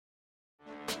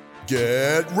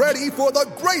Get ready for the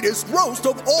greatest roast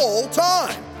of all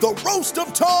time, the Roast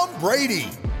of Tom Brady,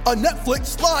 a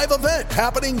Netflix live event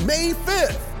happening May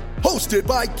 5th. Hosted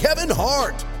by Kevin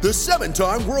Hart, the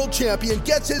 7-time world champion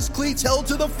gets his cleats held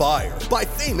to the fire by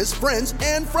famous friends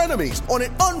and frenemies on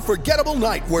an unforgettable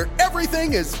night where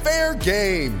everything is fair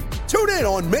game. Tune in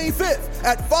on May 5th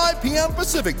at 5 p.m.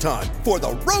 Pacific time for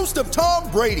the Roast of Tom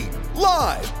Brady,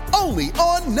 live only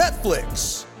on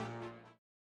Netflix.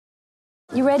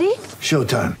 You ready?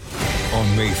 Showtime.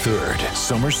 On May 3rd,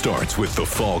 summer starts with The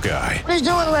Fall Guy. Let's do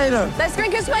it later. Let's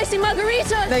drink a spicy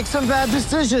margarita. Make some bad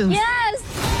decisions. Yes!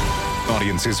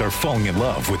 Audiences are falling in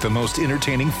love with the most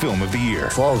entertaining film of the year.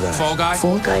 Fall Guy. Fall Guy?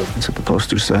 Fall guy. That's what the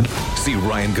poster said. See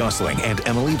Ryan Gosling and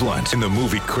Emily Blunt in the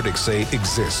movie critics say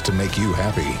exists to make you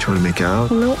happy. Trying to make it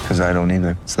out? Nope. Because I don't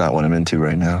either. It's not what I'm into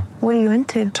right now. What are you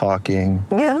into? Talking.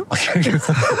 Yeah.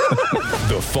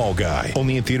 The Fall Guy.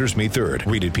 Only in theaters May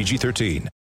 3rd. Rated PG-13.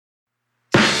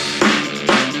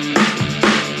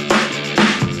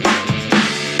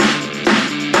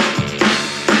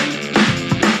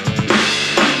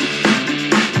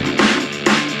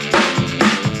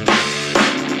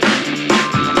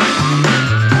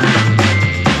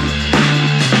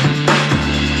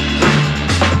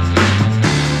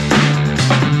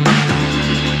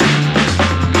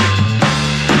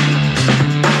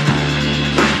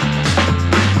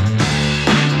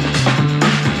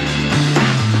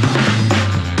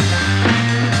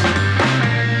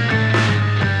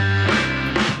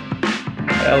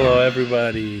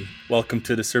 Everybody, welcome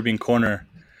to the Serbian Corner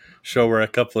show where a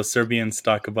couple of Serbians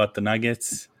talk about the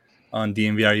Nuggets on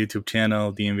DNVR YouTube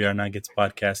channel, DNVR Nuggets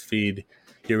podcast feed.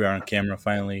 Here we are on camera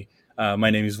finally. My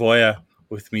name is Voja.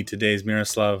 With me today is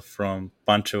Miroslav from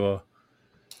Pančevo,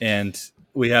 and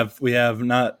we have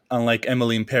not unlike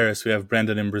Emily in Paris, we have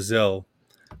Brandon in Brazil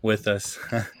with us.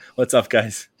 What's up,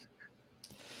 guys?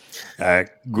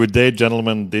 Good day,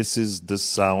 gentlemen. This is the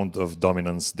sound of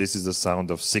dominance. This is the sound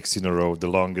of 6 in a row, the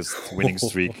longest winning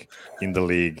streak in the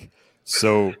league.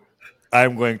 So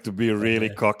I'm going to be really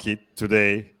cocky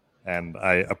today, and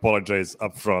I apologize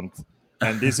up front.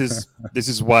 And this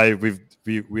is why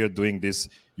we are doing this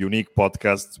unique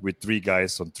podcast with 3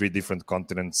 guys on 3 different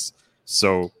continents.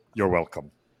 So you're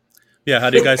welcome. Yeah, how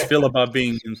do you guys feel about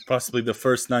being possibly the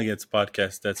first Nuggets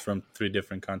podcast that's from 3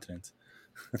 different continents?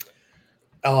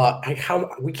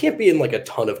 We can't be in like a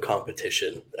ton of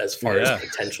competition as far as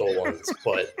potential ones,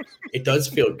 but it does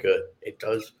feel good. It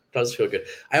does feel good.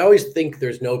 I always think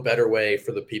there's no better way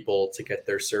for the people to get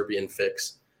their Serbian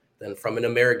fix than from an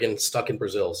American stuck in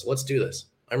Brazil. So let's do this.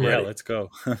 I'm ready. Yeah, let's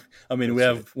go. I mean, we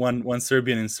have one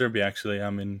Serbian in Serbia. Actually,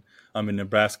 I'm in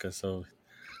Nebraska, so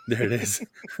there it is.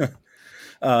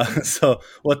 So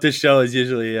what this show is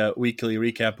usually a weekly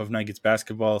recap of Nuggets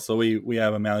basketball. So we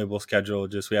have a malleable schedule.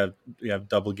 Just we have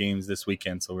double games this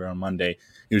weekend. So we're on Monday.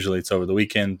 Usually it's over the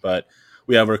weekend, but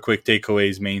we have our quick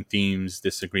takeaways, main themes,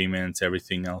 disagreements,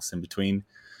 everything else in between.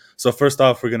 So first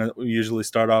off, we usually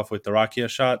start off with the Rakia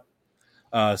shot.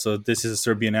 So this is a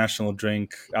Serbian national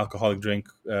drink, alcoholic drink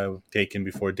taken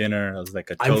before dinner. It was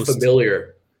like a toast. I'm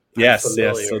familiar. Yes.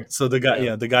 So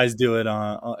the guys do it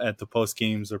at the post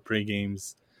games or pre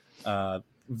games,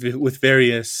 with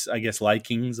various, I guess,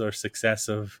 likings or success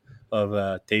of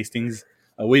tastings.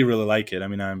 We really like it. I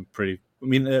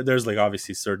mean, there's like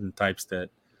obviously certain types that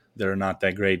are not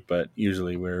that great, but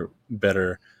usually we're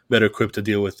better equipped to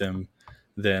deal with them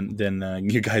than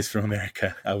you guys from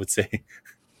America, I would say.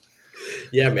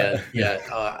 Yeah, man.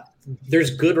 Yeah. There's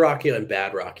good rakia and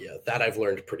bad rakia. That I've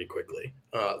learned pretty quickly.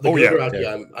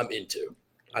 Rakia I'm into.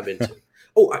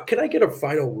 Oh, can I get a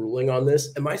final ruling on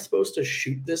this? Am I supposed to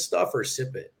shoot this stuff or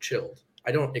sip it chilled?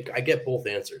 I get both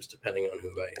answers depending on who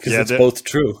I am. Because it's both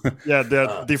true. Yeah, there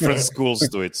are different schools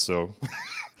to it, so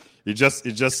it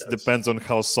just depends on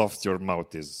how soft your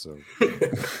mouth is. So.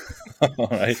 All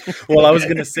right. Well, I was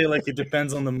gonna say like it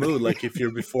depends on the mood. Like if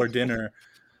you're before dinner,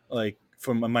 like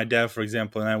for my dad, for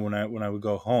example, and I when I would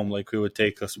go home, like we would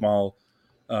take a small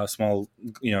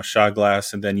shot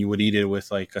glass, and then you would eat it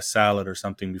with like a salad or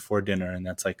something before dinner, and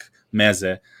that's like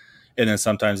meze. And then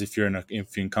sometimes if you're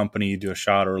in company, you do a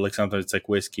shot, or like sometimes it's like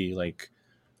whiskey. Like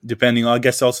depending, I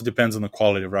guess it also depends on the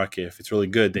quality of rakia. If it's really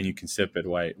good, then you can sip it.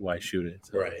 Why shoot it?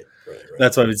 So right.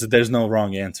 That's why there's no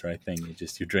wrong answer. I think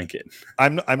you drink it.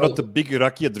 I'm not a big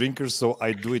rakia drinker, so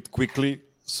I do it quickly,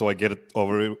 so I get it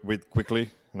over with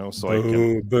quickly. So I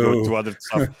can go to other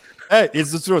stuff. Hey,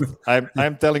 it's the truth.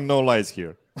 I'm telling no lies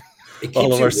here.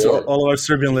 All of our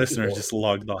Serbian listeners just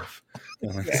logged off.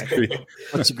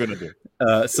 What you gonna do?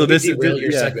 So this is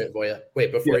your segment, Voja.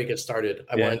 Wait, before you get started,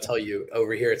 I want to tell you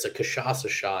over here it's a cachaça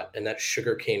shot, and that's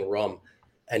sugarcane rum,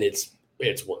 and it's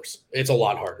it's worse. It's a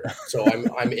lot harder. So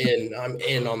I'm in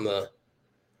on the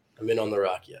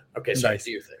Rakia. Okay, so Nice.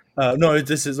 do your thing. No,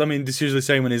 this usually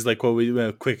segment is like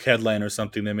a quick headline or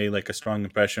something that made like a strong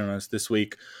impression on us this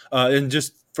week. And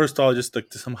just first of all, just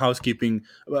like some housekeeping.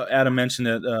 Adam mentioned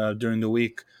that during the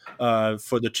week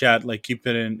for the chat, like keep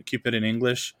it in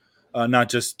English, not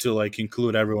just to like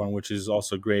include everyone, which is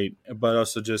also great, but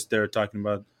also just they're talking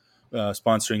about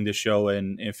sponsoring the show,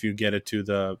 and if you get it to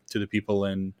the people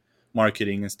in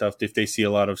marketing and stuff, if they see a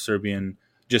lot of Serbian.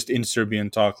 Just in Serbian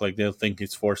talk, like they'll think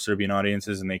it's for Serbian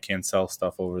audiences and they can't sell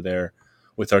stuff over there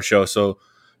with our show. So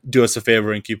do us a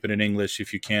favor and keep it in English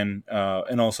if you can.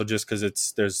 And also just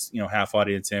because there's half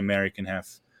audience American,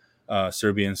 half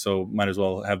Serbian, so might as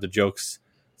well have the jokes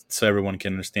so everyone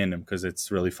can understand them, because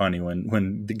it's really funny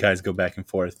when the guys go back and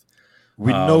forth.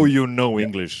 We know you know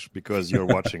English because you're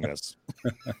watching us.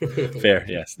 Fair,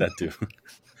 yes, that too.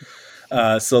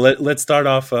 So let's start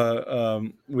off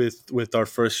with our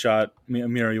first shot.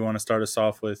 Mira, you want to start us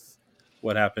off with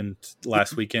what happened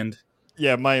last weekend?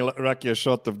 Yeah, my Rakia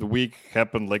shot of the week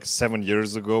happened like 7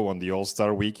 years ago on the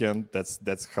All-Star weekend.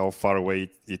 That's how far away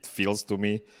it feels to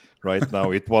me right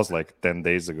now. It was like 10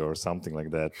 days ago or something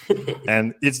like that.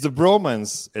 And it's the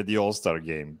bromance at the All-Star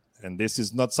game. And this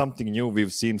is not something new.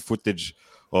 We've seen footage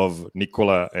of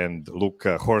Nikola and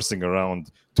Luka horsing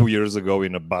around 2 years ago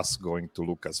in a bus going to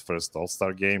Luka's first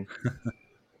All-Star game.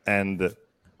 And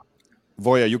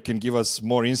Voya, you can give us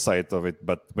more insight of it,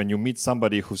 but when you meet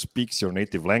somebody who speaks your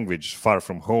native language far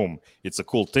from home, it's a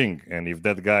cool thing. And if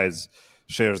that guy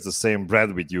shares the same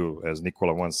bread with you, as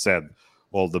Nikola once said,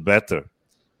 all the better.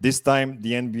 This time,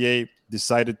 the NBA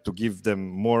decided to give them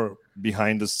more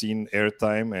behind-the-scene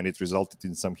airtime, and it resulted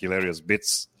in some hilarious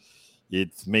bits.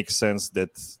 It makes sense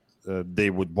that they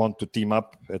would want to team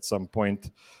up at some point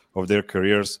of their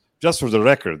careers. Just for the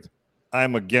record,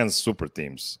 I'm against super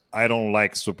teams. I don't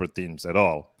like super teams at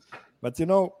all. But,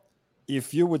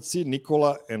 if you would see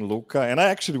Nikola and Luka, and I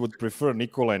actually would prefer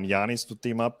Nikola and Giannis to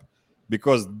team up,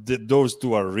 because those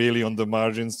two are really on the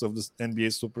margins of the NBA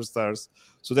superstars.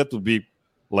 So that would be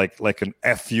like an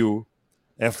FU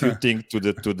thing to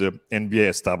the NBA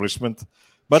establishment.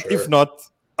 But sure. If not,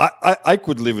 I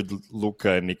could live with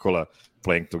Luka and Nikola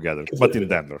playing together, but in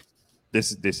Denver.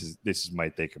 This is my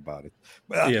take about it.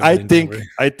 Yeah, I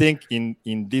think in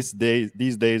these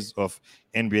days of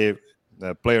NBA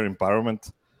player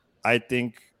empowerment, I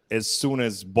think as soon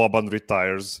as Boban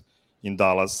retires in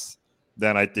Dallas,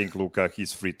 then I think Luka,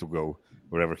 he's free to go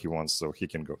wherever he wants, so he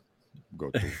can go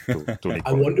to Nikola.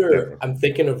 I wonder, I'm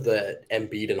thinking of the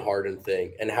Embiid and Harden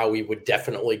thing and how we would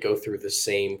definitely go through the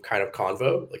same kind of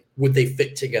convo. Like, would they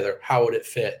fit together? How would it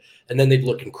fit? And then they'd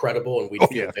look incredible and we'd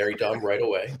feel very dumb right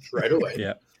away.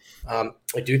 Yeah.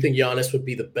 I do think Giannis would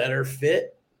be the better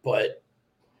fit, but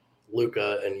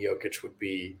Luka and Jokic would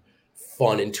be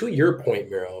fun. And to your point,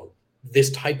 Miro,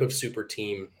 this type of super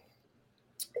team,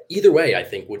 either way, I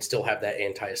think would still have that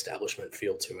anti-establishment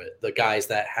feel to it. The guys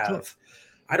that have,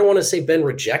 I don't want to say been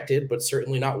rejected, but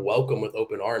certainly not welcome with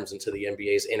open arms into the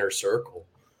NBA's inner circle.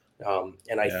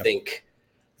 And I think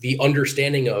the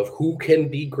understanding of who can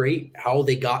be great, how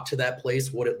they got to that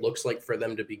place, what it looks like for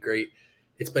them to be great,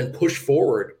 it's been pushed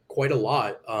forward quite a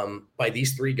lot by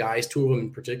these three guys, two of them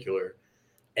in particular.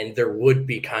 And there would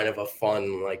be kind of a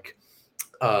fun,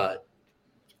 I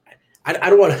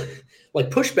don't want to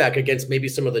push back against maybe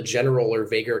some of the general or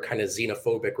vaguer kind of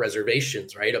xenophobic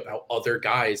reservations, right, about other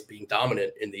guys being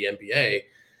dominant in the NBA.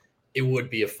 It would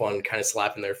be a fun kind of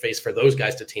slap in their face for those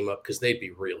guys to team up, because they'd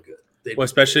be real good.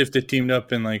 Especially if they teamed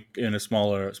up in a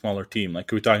smaller team.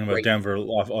 Like, we're talking about Denver,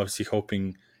 obviously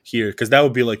hoping here, because that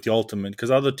would be like the ultimate.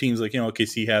 Because other teams, like,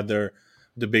 OKC had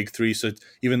the big three, so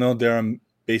even though they're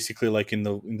basically like in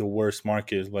the worst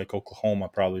market, like Oklahoma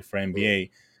probably for NBA,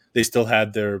 they still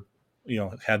had their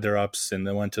ups and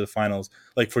they went to the finals.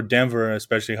 Like for Denver,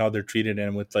 especially how they're treated,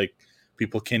 and with like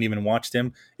people can't even watch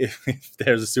them. If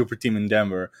there's a super team in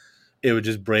Denver, it would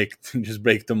just break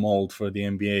the mold for the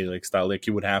NBA like style. Like,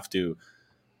 you would have to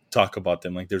talk about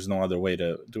them. Like, there's no other way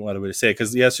to say it.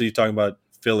 Because yesterday you talk about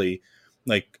Philly,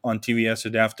 like on TV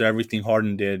yesterday after everything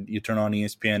Harden did, you turn on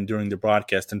ESPN during the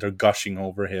broadcast and they're gushing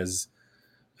over his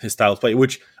style of play.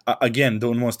 Which again,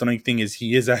 the most stunning thing is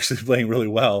he is actually playing really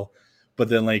well, but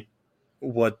then like,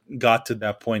 what got to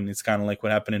that point, it's kind of like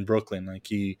what happened in Brooklyn. Like,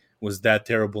 he was that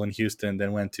terrible in Houston,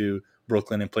 then went to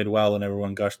Brooklyn and played well, and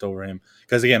everyone gushed over him.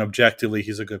 Because again, objectively,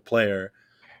 he's a good player.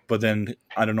 But then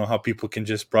I don't know how people can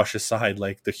just brush aside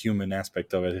like the human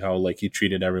aspect of it, how like he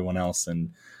treated everyone else and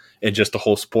just the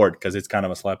whole sport, because it's kind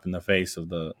of a slap in the face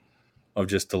I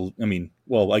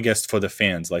guess for the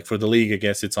fans. Like for the league, I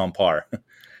guess it's on par.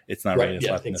 it's not really a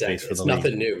slap in the face for the league. It's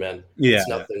nothing new, man. Yeah, it's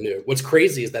nothing new. What's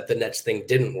crazy is that the Nets thing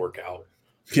didn't work out.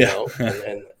 You know?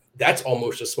 and that's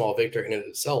almost a small victory in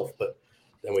itself. But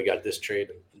then we got this trade,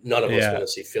 and none of us want to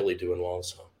see Philly doing well.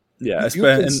 So. Yeah,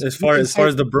 and as far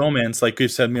as the bromance, like you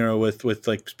said, Miro, with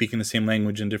like speaking the same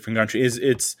language in different countries,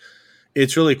 it's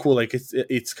really cool. Like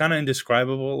it's kind of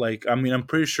indescribable. Like I mean, I'm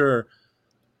pretty sure.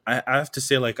 I have to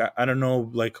say, like I don't know,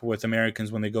 like with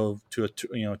Americans when they go to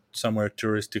somewhere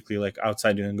touristically, like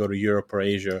outside, you can go to Europe or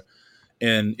Asia,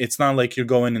 and it's not like you're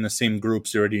going in the same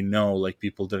groups. You already know like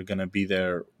people that are gonna be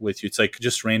there with you. It's like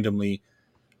just randomly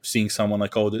seeing someone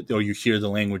like or you hear the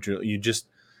language,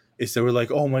 they were like,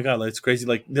 oh my god, that's crazy.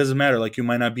 Like it doesn't matter. Like you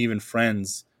might not be even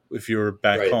friends if you're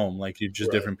back home. Like you're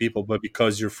just different people, but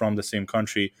because you're from the same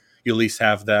country, you at least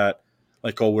have that.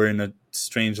 Like, oh, we're in a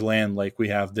strange land. Like we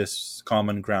have this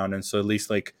common ground, and so at least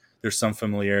like there's some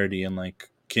familiarity and like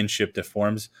kinship that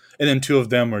forms. And then two of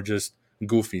them are just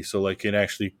goofy, so like it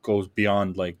actually goes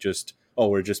beyond like just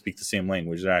we just speak the same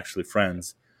language. They're actually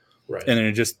friends, right? And then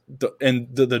it just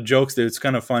the jokes there. It's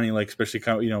kind of funny, like especially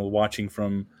kind of, watching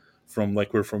from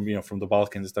like we're from from the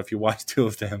Balkans and stuff. You watch two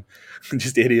of them,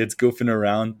 just idiots goofing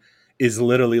around. Is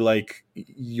literally like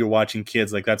you're watching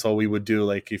kids. Like that's all we would do.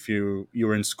 Like if you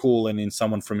were in school and in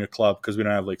someone from your club, because we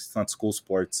don't have like it's not school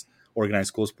sports, organized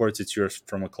school sports. It's yours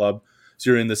from a club.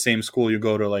 So you're in the same school. You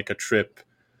go to like a trip,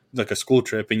 like a school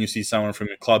trip, and you see someone from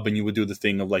your club, and you would do the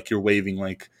thing of like you're waving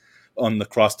like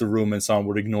across the room, and someone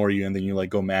would ignore you, and then you like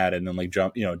go mad and then like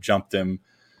jump them,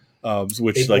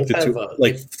 which like the two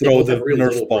like throw the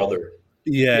Nerf ball. Brother.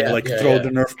 Yeah, throw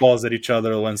the Nerf balls at each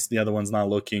other once the other one's not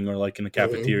looking, or like in the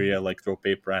cafeteria, like throw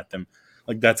paper at them.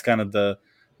 Like that's kind of the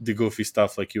goofy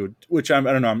stuff. Like you would, which I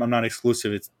don't know. I'm not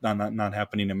exclusive. It's not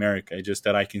happening in America. It's just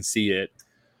that I can see it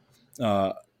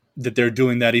that they're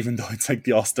doing that, even though it's like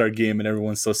the All-Star game and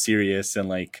everyone's so serious and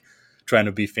like trying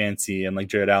to be fancy, and like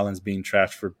Jared Allen's being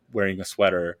trashed for wearing a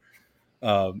sweater.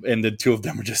 And the two of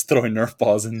them are just throwing Nerf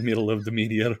balls in the middle of the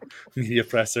media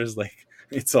pressers. Like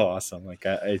it's so awesome. Like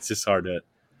it's just hard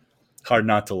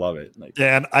not to love it. Like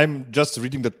and I'm just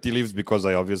reading the tea leaves because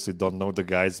I obviously don't know the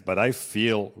guys, but I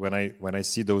feel when I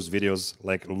see those videos,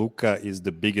 like Luka is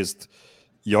the biggest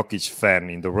Jokic fan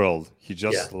in the world. He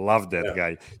just loved that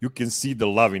guy. You can see the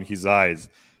love in his eyes,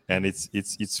 and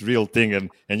it's real thing. And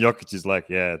Jokic is like,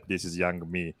 yeah, this is young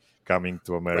me coming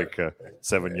to America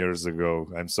 7 years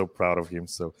ago. I'm so proud of him.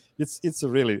 So it's a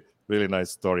really, really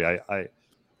nice story.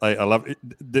 I love it.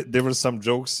 There were some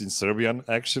jokes in Serbian,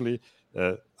 actually.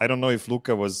 I don't know if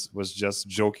Luka was just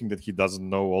joking that he doesn't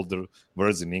know all the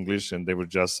words in English, and they would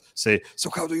just say, so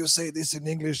how do you say this in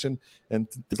English? And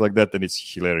things like that, and it's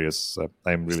hilarious.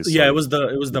 I'm really sorry. Yeah, it was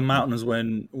the mountains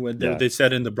when they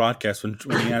said in the broadcast when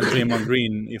he asked Draymond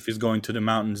Green if he's going to the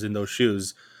mountains in those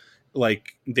shoes,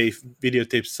 like they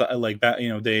videotaped like that,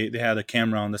 they had a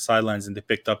camera on the sidelines and they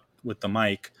picked up with the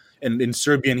mic, and in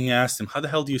Serbian he asked him, how the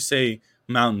hell do you say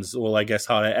mountains? Well, I guess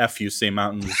how to F you say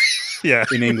mountains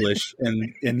in English.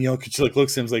 And Jokic like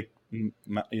looks at him like,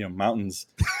 mountains.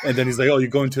 And then he's like, oh, you're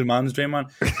going to the mountains,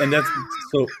 Draymond? And that's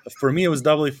so for me it was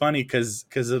doubly funny because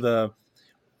of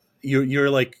you're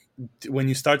like when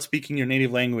you start speaking your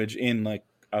native language in like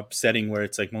a setting where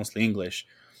it's like mostly English,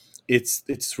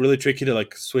 it's really tricky to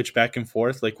like switch back and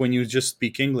forth. Like when you just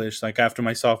speak English, like after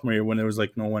my sophomore year when there was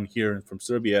like no one here from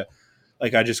Serbia,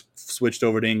 like I just switched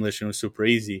over to English and it was super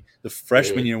easy. The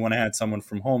freshman year when I had someone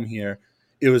from home here,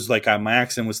 it was like my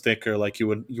accent was thicker. Like you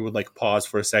would like pause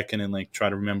for a second and like try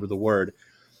to remember the word.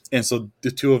 And so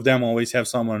the two of them always have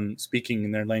someone speaking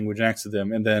in their language next to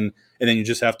them. And then you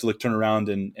just have to like turn around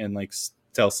and like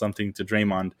tell something to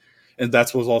Draymond. And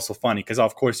that's what was also funny because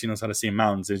of course he knows how to say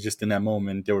mountains. It's just in that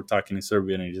moment they were talking in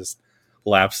Serbian and he just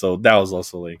laughed. So that was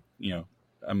also like,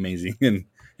 amazing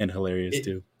and hilarious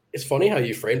too. It's funny how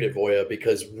you framed it, Voya,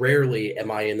 because rarely am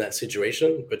I in that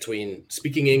situation between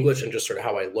speaking English and just sort of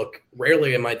how I look.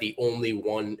 Rarely am I the only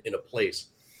one in a place.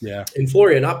 Yeah. In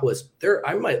Florianopolis,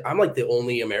 I'm like the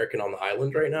only American on the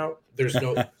island right now. There's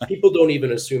no people don't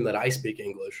even assume that I speak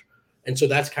English. And so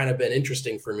that's kind of been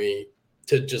interesting for me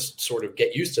to just sort of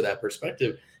get used to that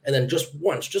perspective. And then just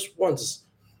once,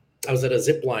 I was at a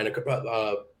zip line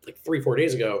like 3-4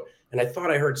 days ago, and I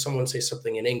thought I heard someone say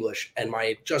something in English, and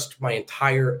my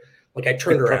entire I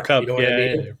turned around. You know what I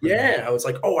mean? Yeah. I was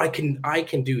like, oh, I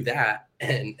can do that,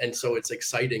 and so it's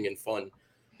exciting and fun.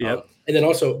 Yep. And then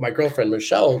also my girlfriend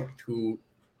Michelle, who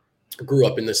grew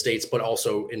up in the States but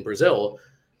also in Brazil,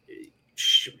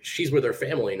 she's with her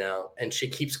family now, and she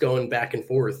keeps going back and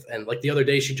forth. And like the other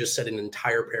day, she just said an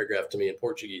entire paragraph to me in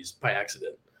Portuguese by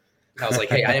accident. I was like,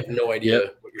 hey, I have no idea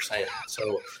what you're saying.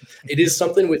 So it is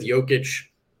something with Jokic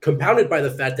compounded by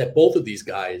the fact that both of these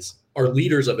guys are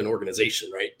leaders of an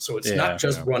organization, right? So it's not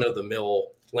just run-of-the-mill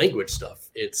language stuff.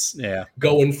 It's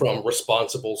going from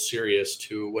responsible, serious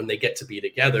to when they get to be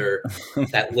together,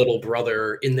 that little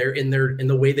brother in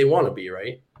the way they want to be,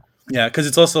 right? Yeah, because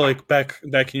it's also like back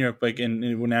in Europe, like in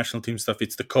national team stuff,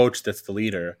 it's the coach that's the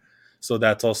leader. So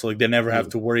that's also like they never have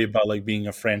to worry about like being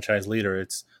a franchise leader.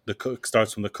 It's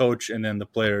starts from the coach, and then the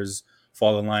players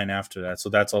fall in line after that. So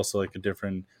that's also like a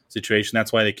different situation.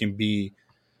 That's why they can be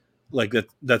like that.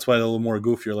 That's why they're a little more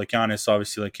goofier. Like Giannis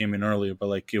obviously like came in earlier, but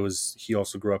like he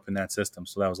also grew up in that system.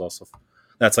 So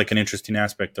that's like an interesting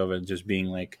aspect of it, just being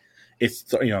like it's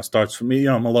starts from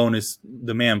Malone is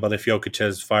the man, but if Jokic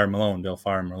has fire Malone, they'll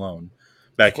fire Malone.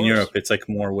 Back in Europe, it's like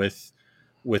more with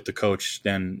the coach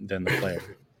than the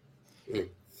player.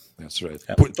 That's right.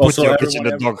 Yeah. Put Jokic in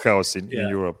the doghouse in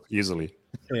Europe easily.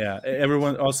 Yeah,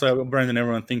 everyone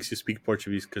thinks you speak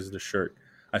Portuguese because of the shirt.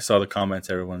 I saw the comments.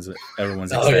 Everyone's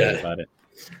excited about it.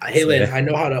 Hey, Lynn, I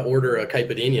know how to order a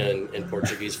caipirinha in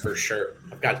Portuguese for sure.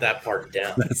 I've got that part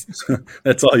down.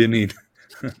 That's all you need.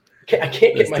 I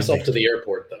can't get myself to the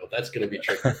airport, though. That's going to be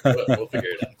tricky. We'll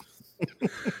figure it out.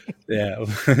 Yeah,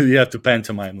 you have to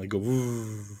pantomime, like go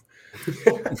woo.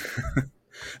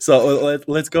 So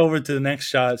let's go over to the next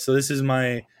shot. So this is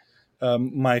my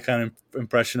my kind of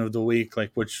impression of the week,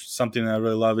 like which something that I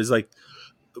really love is like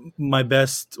my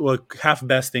best, half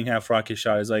besting, half rocky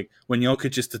shot is like when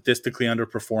Jokic is statistically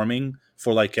underperforming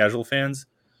for like casual fans,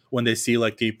 when they see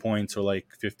like 8 points or like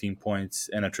 15 points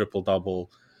and a triple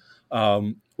double,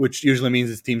 which usually means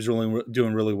his team's really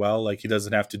doing really well. Like he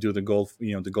doesn't have to do the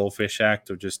goldfish act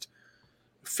of just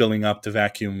filling up the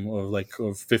vacuum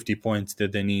of 50 points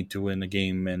that they need to win the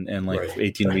game and like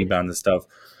 18 rebounds and stuff.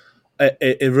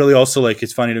 It really also like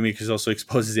it's funny to me because it also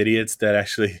exposes idiots that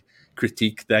actually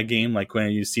critique that game. Like when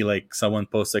you see like someone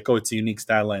posts like, oh, it's a unique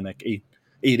stat line, like 8,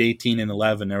 18, and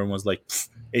 11. Everyone's like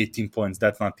 18 points.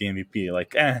 That's not the MVP.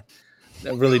 Like, I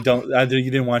really don't. Either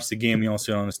you didn't watch the game, you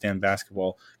also don't understand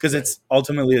basketball because it's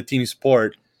ultimately a team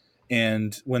sport.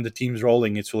 And when the team's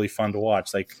rolling, it's really fun to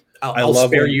watch. Like I'll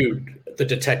spare you the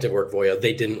detective work, Voya.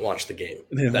 They didn't watch the game.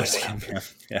 That's what happened.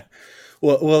 Yeah.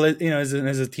 Well, as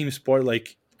a team sport,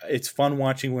 like it's fun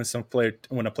watching when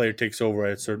a player takes over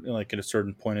at a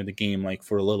certain point of the game, like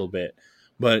for a little bit.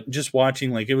 But just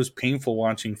watching, like it was painful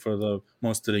watching for the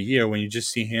most of the year when you just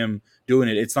see him doing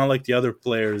it. It's not like the other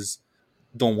players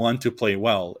don't want to play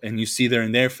well, and you see there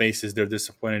in their faces they're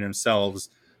disappointed themselves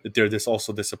that they're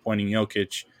also disappointing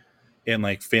Jokic and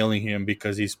like failing him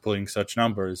because he's putting such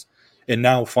numbers. And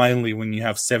now finally, when you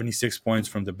have 76 points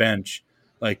from the bench,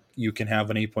 like you can have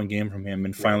an 8-point game from him.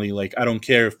 And finally, like, I don't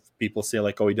care if people say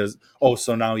like, oh, he does. Oh,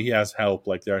 so now he has help.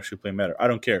 Like they're actually playing better. I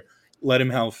don't care. Let him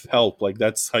have help. Like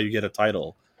that's how you get a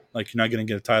title. Like you're not going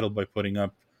to get a title by putting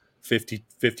up 50,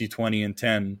 20 and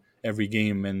 10 every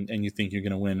game. And you think you're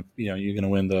going to win, you're going to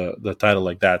win the title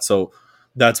like that. So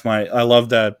I love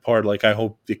that part. Like, I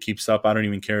hope it keeps up. I don't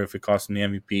even care if it costs him the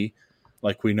MVP.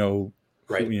 Like we know,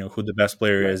 who the best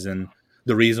player is. And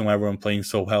the reason why everyone playing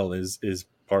so well is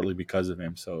partly because of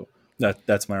him. So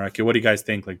that's my racket. What do you guys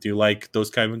think? Like, do you like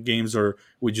those kind of games, or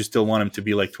would you still want him to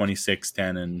be like 26,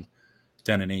 10 and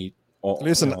 8?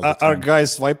 Listen, our guy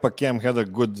Swipa Cam had a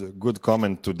good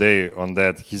comment today on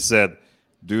that. He said,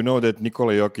 do you know that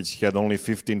Nikola Jokic had only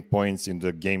 15 points in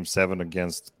the game 7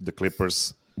 against the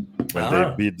Clippers when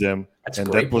they beat them?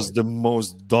 And that was the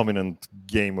most dominant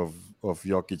game of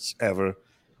Jokic ever.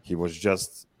 He was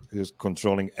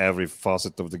controlling every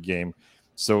facet of the game.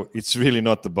 So it's really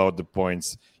not about the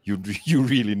points. You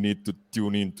really need to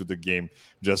tune into the game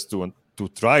just to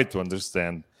try to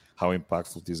understand how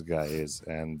impactful this guy is.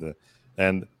 And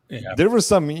there were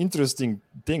some interesting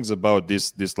things about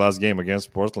this last game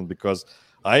against Portland, because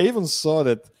I even saw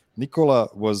that Nikola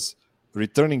was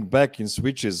returning back in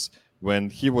switches. When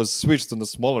he was switched on the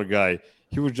smaller guy,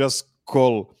 he would just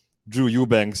call Drew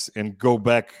Eubanks and go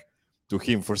back to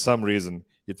him for some reason.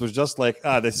 It was just like,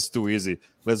 this is too easy.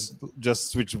 Let's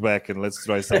just switch back and let's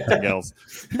try something else.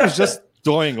 He was just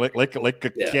toying like a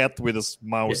cat with a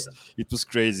mouse. Yeah. It was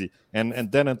crazy.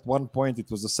 And then at one point,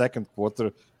 it was the second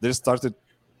quarter, they started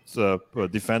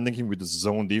defending him with the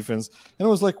zone defense. And I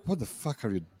was like, what the fuck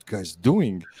are you guys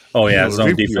doing? Oh, yeah,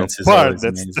 zone defense is always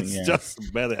amazing. That's just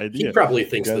a bad idea. He probably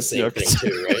thinks the same thing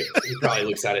too, right? He probably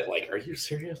looks at it like, are you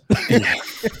serious?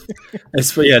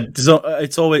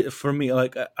 It's always, for me,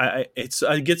 like, I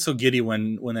get so giddy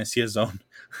when I see a zone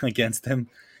against him,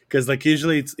 because like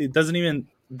usually it doesn't even,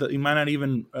 it might not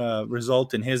even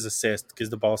result in his assist because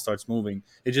the ball starts moving.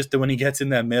 It's just that when he gets in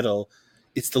that middle,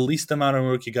 it's the least amount of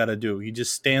work you got to do. You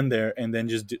just stand there and then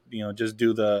just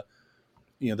do the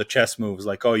the chess moves.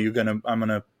 Like, oh, I'm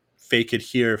gonna fake it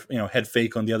here, head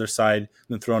fake on the other side,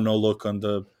 then throw no look on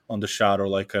the shot or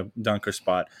like a dunker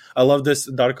spot. I love this.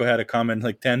 Darko had a comment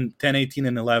like 10, 18,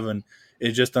 and 11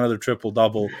 is just another triple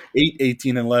double. 8,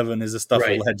 18, and 11 is the stuff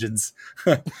of legends,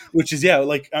 which is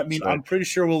I'm pretty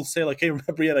sure we'll say like, hey,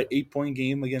 remember you had an 8-point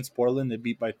game against Portland, they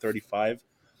beat by 35,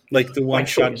 like the one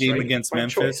shot game against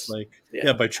Memphis,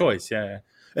 by choice,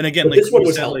 And again, but this one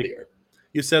was healthier.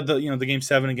 You said that the game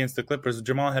 7 against the Clippers,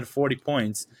 Jamal had 40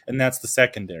 points, and that's the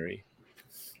secondary.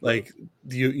 Like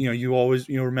you always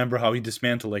remember how he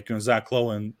dismantled Zach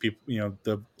Lowe and people,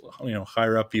 the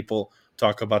higher up people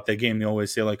talk about that game. They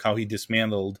always say like how he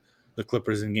dismantled the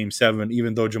Clippers in game 7,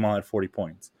 even though Jamal had 40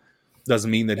 points.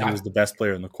 Doesn't mean that he was the best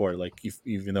player in the court, like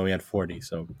even though he had 40.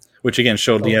 So, which again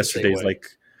showed yesterday's like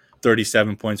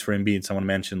 37 points for Embiid. Someone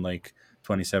mentioned like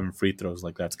 27 free throws.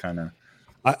 Like that's kind of.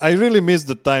 I really miss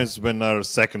the times when our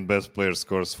second best player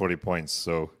scores 40 points.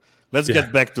 So let's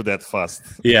get back to that fast.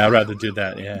 Yeah, I'd rather do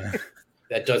that. Yeah.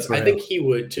 That does. Right. I think he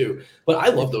would too. But I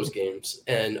love those games,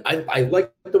 and I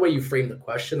like the way you framed the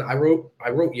question. I wrote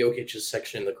Jokic's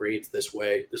section in the grades this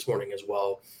morning as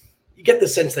well. You get the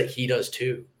sense that he does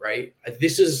too, right?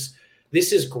 This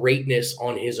is greatness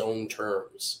on his own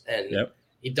terms, and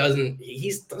he doesn't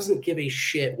give a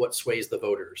shit what sways the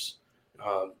voters.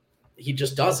 He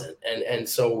just doesn't, and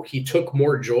so he took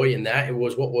more joy in that. It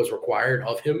was what was required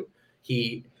of him.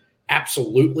 He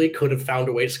absolutely could have found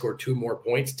a way to score 2 more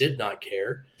points. Did not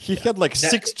care. He had like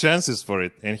 6 chances for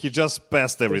it, and he just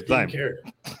passed every time. Care.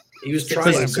 He was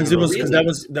trying because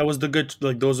that was the good,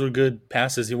 like those were good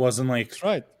passes. He wasn't like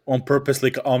on purpose,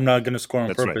 like I'm not going to score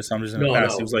on purpose. Right. I'm just going to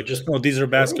pass. He was like, these are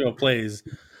basketball plays,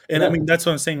 and I mean that's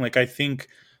what I'm saying. Like I think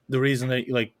the reason that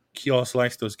like he also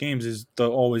likes those games is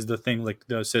always the thing. Like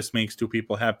the assist makes 2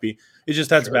 people happy. It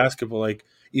just adds basketball. Like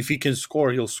if he can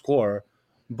score, he'll score.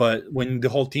 But when the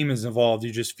whole team is involved,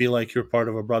 you just feel like you're part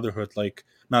of a brotherhood. Like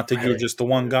not that you're just the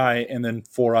one guy and then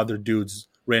 4 other dudes,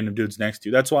 random dudes next to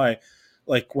you. That's why,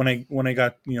 like when I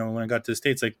got to the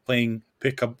States, like playing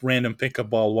random pickup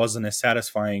ball wasn't as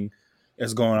satisfying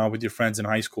as going out with your friends in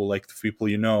high school, like the people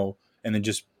and then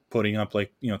just putting up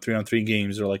like 3-on-3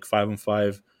 games or like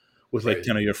 5-on-5 with like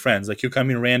 10 of your friends. Like you come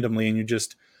in randomly and you're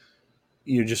just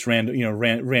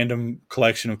random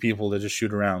collection of people that just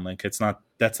shoot around. Like that's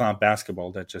not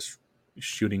basketball. That's just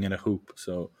shooting in a hoop.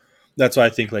 So that's why I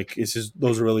think like it's just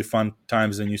those are really fun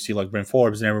times. And you see like Bryn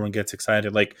Forbes and everyone gets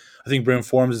excited. Like I think Bryn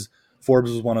Forbes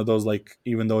was one of those, like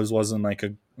even though it wasn't like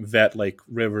a vet like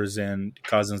Rivers and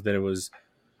Cousins, that it was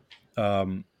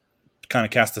kind of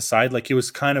cast aside. Like he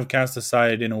was kind of cast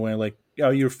aside in a way like,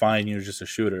 oh, you're fine, you're just a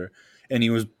shooter. And he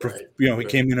was he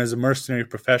came in as a mercenary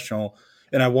professional.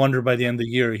 And I wonder by the end of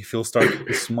the year, he'll start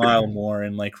to smile more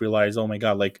and like realize, oh my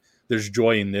God, like there's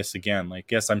joy in this again.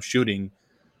 Like, yes, I'm shooting,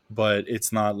 but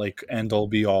it's not like end all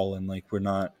be all. And like, we're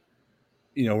not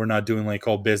doing like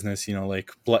all business,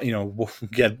 we'll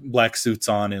get black suits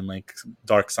on and like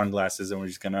dark sunglasses and we're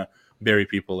just going to bury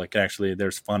people. Like actually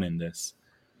there's fun in this.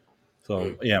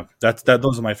 So yeah,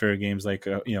 those are my favorite games. Like,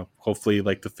 hopefully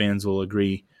like the fans will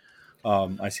agree.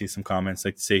 I see some comments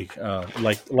like to say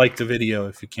like the video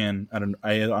if you can. I don't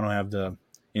have the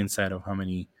insight of how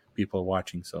many people are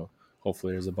watching, so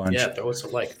hopefully there's a bunch. Yeah, there was a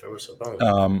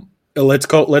bunch. Let's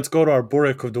go to our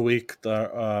burek of the week,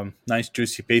 the nice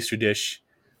juicy pastry dish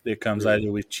that comes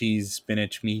either with cheese,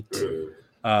 spinach, meat.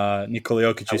 Nikola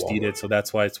Jokic just eat it, so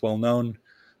that's why it's well known.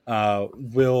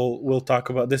 We'll talk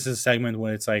about this is a segment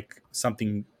when it's like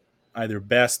something either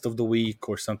best of the week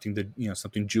or something that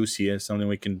something juicy is something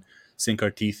we can sink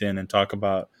our teeth in and talk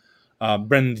about.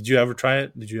 Brendan, did you ever try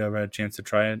it? Did you ever have a chance to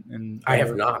try it? I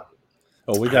have not.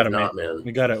 Oh, we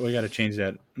gotta change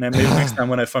that. And maybe next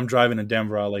time if I'm driving to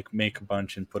Denver, I'll like make a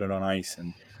bunch and put it on ice.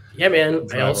 And yeah, man.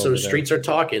 I also streets are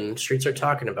talking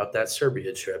about that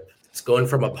Serbia trip. It's going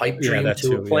from a pipe dream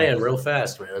to a plan real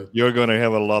fast, man. You're gonna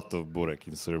have a lot of burek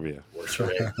in Serbia. Works for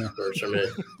me.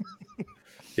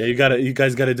 Yeah, you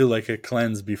guys gotta do like a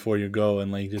cleanse before you go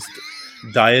and like just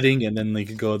dieting, and then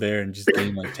like go there and just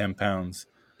gain like 10 pounds.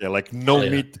 Yeah, like no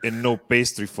meat and no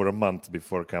pastry for a month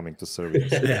before coming to Serbia.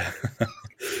 Yeah.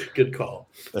 Good call.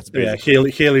 That's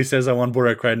Haley says I want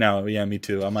burek right now. Yeah, me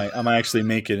too. I might actually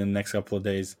make it in the next couple of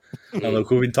days.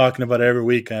 Look, we've been talking about it every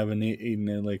week. I haven't eaten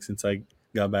it like since I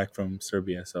got back from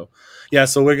Serbia. So yeah,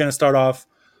 so we're gonna start off.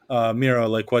 Miro,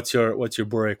 like what's your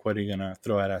burek? What are you gonna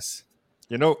throw at us?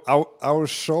 Our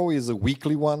show is a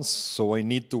weekly one, so I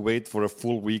need to wait for a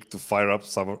full week to fire up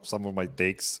some of my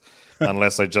takes,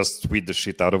 unless I just tweet the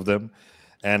shit out of them.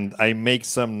 And I make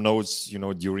some notes,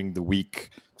 during the week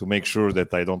to make sure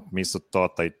that I don't miss a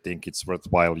thought I think it's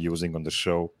worthwhile using on the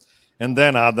show. And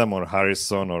then Adam or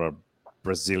Harrison or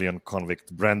Brazilian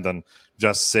convict Brandon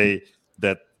just say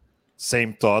that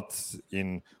same thought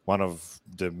in one of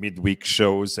the midweek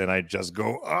shows, and I just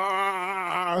go,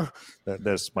 ah!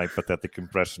 That's my pathetic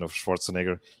impression of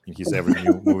Schwarzenegger in his every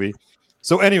new movie.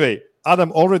 So anyway,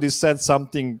 Adam already said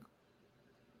something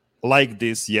like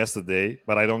this yesterday,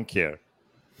 but I don't care.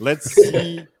 Let's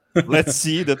see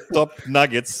the top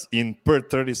Nuggets in per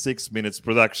 36 minutes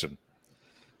production.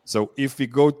 So if we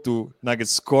go to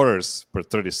Nuggets scorers per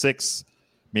 36,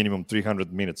 minimum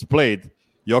 300 minutes played,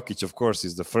 Jokic, of course,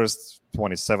 is the first,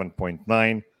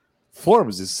 27.9.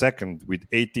 Forbes is second with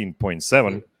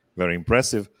 18.7. Very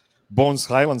impressive. Bones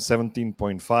Highland,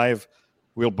 17.5.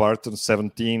 Will Barton,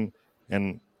 17.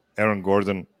 And Aaron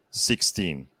Gordon,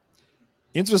 16.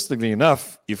 Interestingly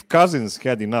enough, if Cousins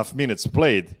had enough minutes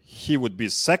played, he would be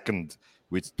second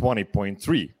with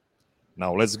 20.3.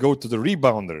 Now let's go to the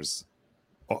rebounders.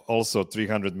 Also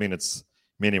 300 minutes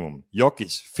minimum.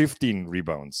 Jokic, 15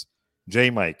 rebounds.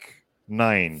 J-Mike,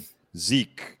 9.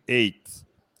 Zeke, 8.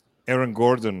 Aaron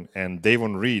Gordon and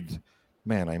Davon Reed.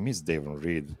 Man, I miss Davon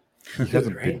Reed. He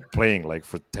hasn't been playing like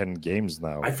for 10 games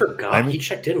now. I forgot. He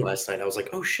checked in last night. I was like,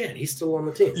 oh shit, he's still on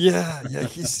the team. Yeah,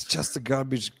 he's just a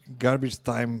garbage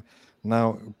time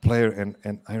now player,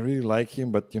 and I really like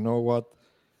him, but you know what?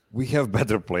 We have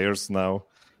better players now.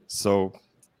 So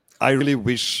I really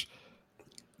wish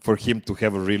for him to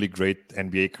have a really great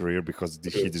NBA career because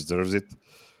he deserves it.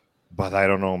 But I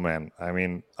don't know, man. I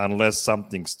mean, unless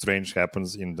something strange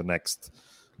happens in the next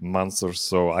months or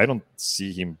so, I don't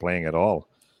see him playing at all.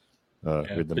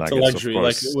 With the Nuggets, it's a luxury. Of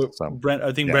course, like Brent,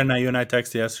 I think Brent, you and I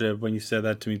texted yesterday when you said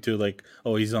that to me too. Like,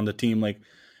 oh, he's on the team. Like,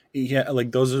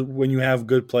 like those are when you have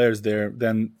good players there,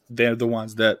 then they're the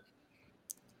ones that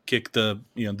kick the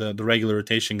regular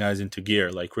rotation guys into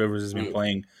gear. Like Rivers has been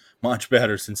playing much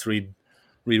better since Reed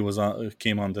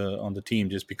came on the team,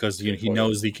 just because he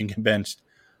knows he can get benched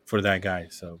for that guy.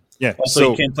 So yeah,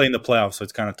 also he can't play in the playoffs, so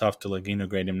it's kind of tough to like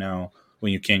integrate him now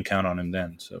when you can't count on him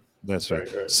then. So that's right.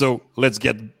 So let's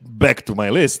get back to my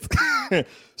list.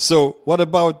 So what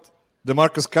about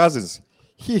DeMarcus Cousins?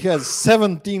 He has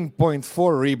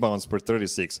 17.4 rebounds per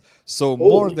 36. So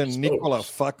more than Nikola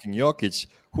fucking Jokic,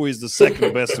 who is the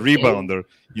second best rebounder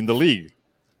in the league.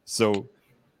 So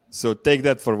take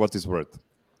that for what it's worth.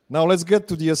 Now let's get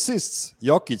to the assists.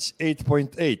 Jokic,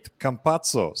 8.8.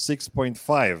 Campazzo,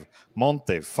 6.5.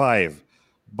 Monte, 5.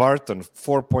 Barton,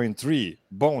 4.3.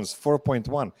 Bones,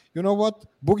 4.1. You know what?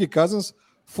 Boogie Cousins,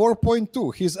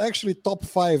 4.2. He's actually top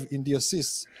 5 in the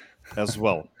assists as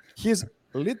well. He's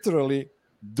literally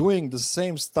doing the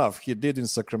same stuff he did in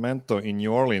Sacramento, in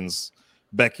New Orleans,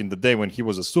 back in the day when he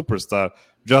was a superstar,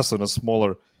 just on a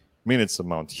smaller minutes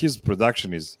amount. His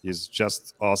production is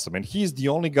just awesome. And he's the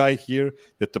only guy here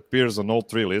that appears on all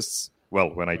three lists. Well,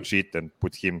 when I cheat and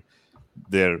put him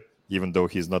there, even though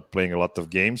he's not playing a lot of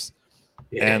games.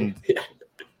 And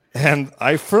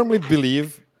I firmly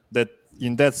believe that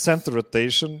in that center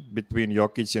rotation between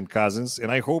Jokic and Cousins,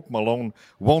 and I hope Malone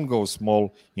won't go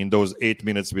small in those 8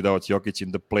 minutes without Jokic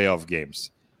in the playoff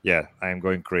games. Yeah, I'm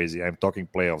going crazy. I'm talking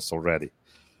playoffs already.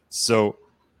 So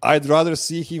I'd rather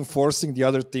see him forcing the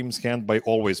other team's hand by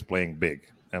always playing big.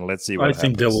 And let's see what happens. I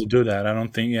think they will do that. I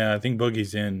don't think. Yeah, I think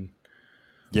Boogie's in.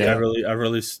 Yeah, I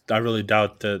really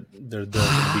doubt that there will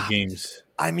be games.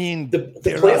 I mean, the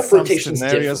there playoff are some rotation's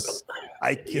scenarios difficult.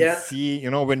 I can see.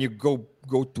 When you go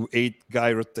to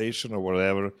 8-guy rotation or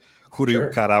whatever, who do you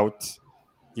cut out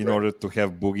in order to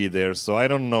have Boogie there? So I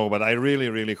don't know, but I really,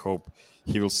 really hope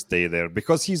he will stay there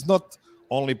because he's not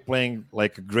only playing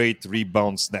like a great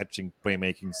rebound snatching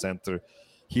playmaking center.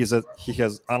 He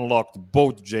has unlocked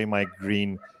both J. Mike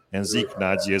Green and Zeke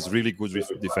Naji as really good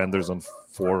defenders on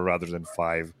 4 rather than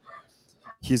 5.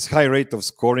 His high rate of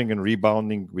scoring and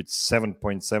rebounding with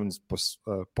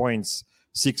 7.7 points,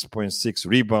 6.6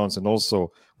 rebounds, and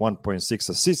also 1.6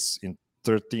 assists in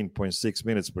 13.6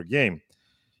 minutes per game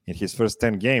in his first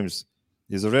 10 games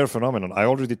is a rare phenomenon. I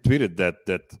already tweeted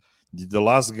that the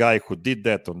last guy who did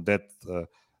that on that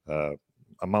small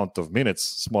amount of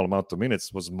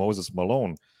minutes, was Moses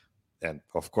Malone. And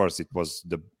of course, it was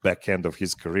the back end of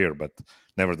his career, but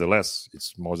nevertheless,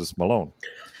 it's Moses Malone.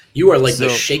 You are like the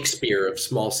Shakespeare of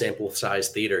small sample size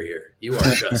theater here. You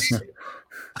are just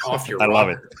off your rocker. I love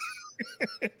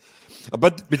it.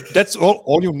 But that's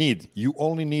all you need. You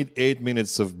only need 8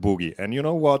 minutes of Boogie. And you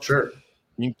know what? Sure.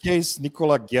 In case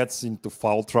Nikola gets into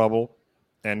foul trouble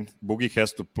and Boogie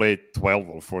has to play 12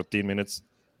 or 14 minutes,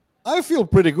 I feel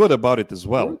pretty good about it as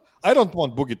well. I don't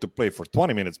want Boogie to play for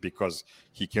 20 minutes because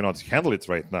he cannot handle it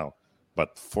right now.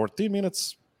 But 14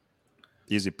 minutes,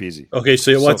 easy peasy. Okay,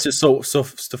 so to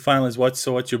finalize,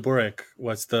 what's your Burek?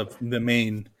 What's the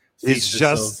main it's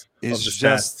just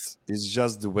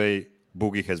the way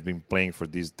Boogie has been playing for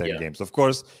these 10 games. Of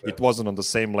course, it wasn't on the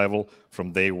same level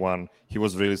from day one. He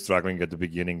was really struggling at the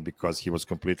beginning because he was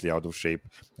completely out of shape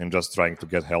and just trying to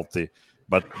get healthy.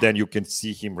 But then you can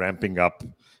see him ramping up,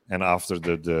 and after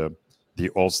the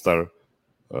All-Star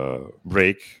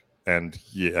break, and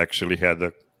he actually had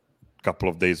a couple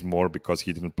of days more because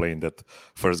he didn't play in that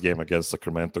first game against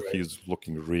Sacramento. Right. He's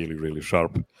looking really, really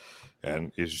sharp.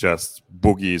 And it's just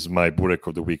Boogie is my Burek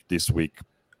of the week this week.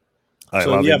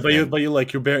 But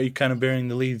you're kind of bearing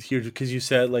the lead here because you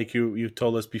said like you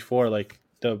told us before like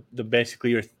the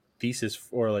basically your thesis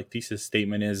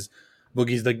statement is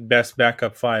Boogie's the best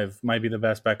backup five, might be the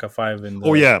best backup five in the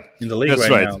league that's right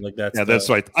right now. Like that's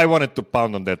right. I wanted to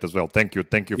pound on that as well. Thank you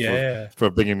for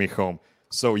bringing me home.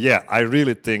 So I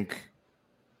really think,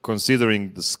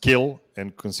 considering the skill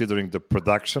and considering the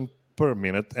production per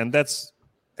minute, and that's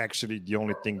actually the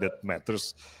only thing that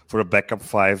matters for a backup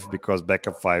five, because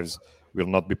backup fives will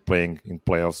not be playing in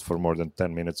playoffs for more than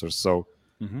 10 minutes or so.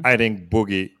 Mm-hmm. I think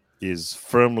Boogie is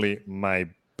firmly my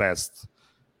best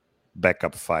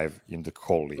backup five in the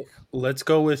whole league. Let's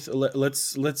go with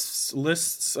let's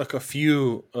list like a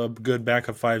few good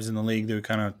backup fives in the league that we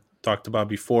kind of talked about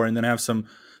before, and then have some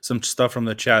stuff from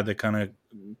the chat that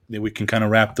we can kind of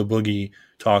wrap the Boogie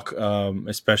talk,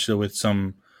 especially with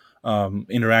some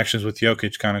interactions with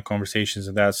Jokic kind of conversations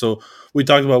and that. So we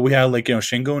talked about, we had like,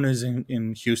 Şengün is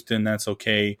in Houston. That's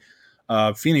okay.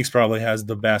 Phoenix probably has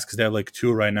the best because they have like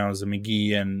two right now, is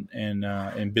McGee and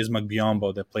Bismack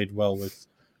Biyombo that played well with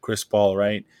Chris Paul,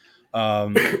 right?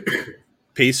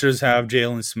 Pacers have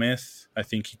Jalen Smith. I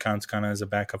think he counts kind of as a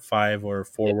backup five or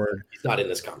forward. He's not in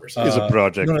this conversation. He's a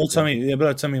project. No,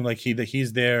 that's something like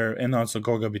he's there, and also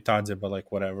Goga Bitadze, but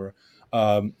like whatever.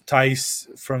 Tice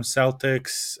from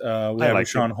Celtics. We have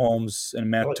Richaun Holmes and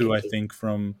Matt too. I think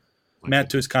from Matt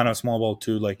too is kind of small ball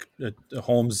too. Like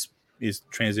Holmes is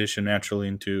transitioned naturally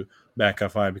into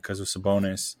backup five because of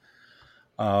Sabonis.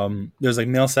 There's like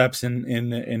Millsaps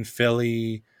in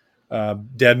Philly.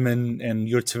 Dedmon and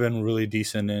Yurtseven really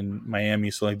decent in Miami,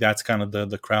 so like that's kind of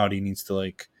the crowd he needs to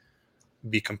like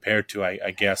be compared to,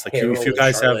 I guess. Like if you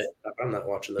guys Charlotte, I'm not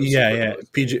watching them.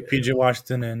 PJ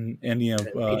Washington and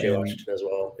PJ Washington as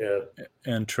well,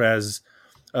 and Trez.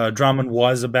 Drummond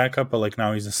was a backup, but like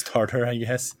now he's a starter, I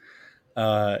guess.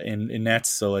 In Nets,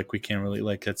 so like we can't really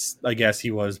like it's. I guess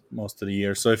he was most of the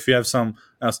year. So if you have some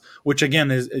else, which again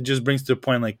it just brings to a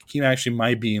point like he actually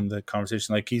might be in the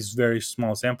conversation. Like he's very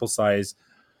small sample size,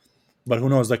 but who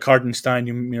knows? Like Hartenstein,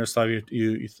 Miroslav,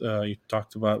 you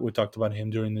talked about. We talked about him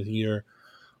during the year.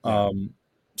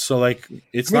 So like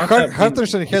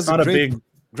Hartenstein has a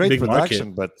great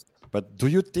production, market. But do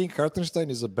you think Hartenstein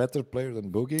is a better player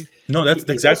than Boogie? No, that's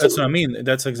what I mean.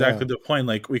 That's exactly the point.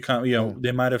 Like we can't,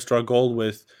 they might have struggled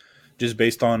with just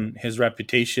based on his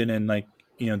reputation and like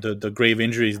the grave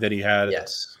injuries that he had.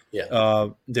 Yes, yeah.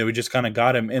 They we just kind of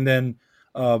got him, and then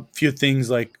a few things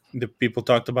like the people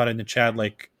talked about in the chat,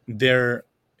 like his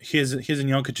and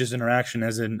Jokic's interaction,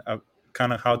 as in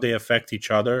kind of how they affect each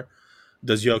other.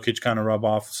 Does Jokic kind of rub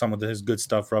off some of his good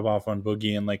stuff, rub off on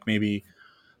Boogie, and like maybe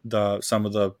some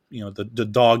of the the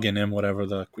dog in him, whatever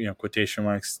the quotation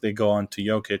marks, they go on to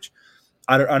Jokic.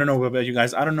 I don't know about you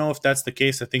guys. I don't know if that's the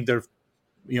case. I think they're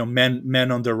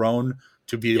men on their own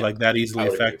to be like that easily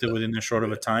affected within a short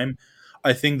of a time.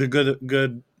 I think the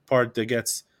good part that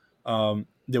gets that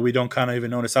we don't kind of even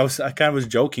notice. I kind of was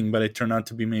joking, but it turned out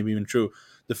to be maybe even true.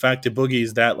 The fact that Boogie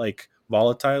is that like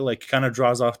volatile, like kind of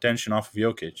draws off tension off of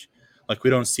Jokic. Like we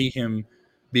don't see him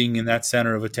being in that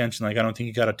center of attention. Like I don't think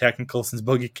he got a technical since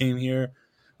Boogie came here.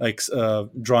 Like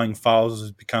drawing fouls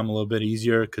has become a little bit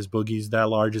easier because Boogie's that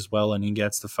large as well, and he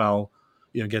gets the foul,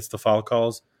 gets the foul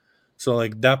calls. So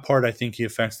like that part, I think he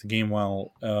affects the game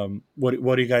well.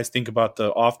 What do you guys think about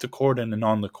the off the court and the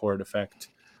on the court effect?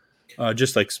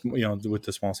 Just like with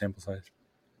the small sample size.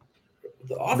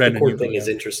 The off the court thing is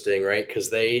interesting, right?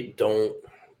 Because it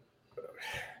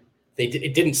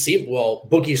didn't seem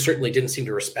Boogie certainly didn't seem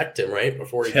to respect him right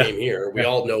before he came here. We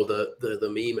all know the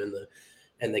meme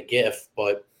and the GIF,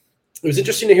 but it was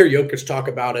interesting to hear Jokic talk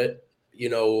about it.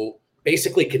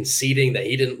 Basically conceding that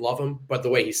he didn't love him, but the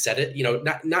way he said it,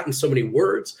 not in so many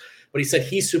words, but he said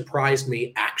he surprised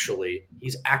me. Actually,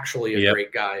 he's actually a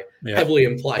great guy. Yep. Heavily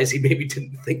implies he maybe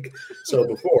didn't think so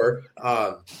before.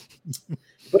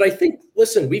 But I think,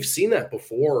 listen, we've seen that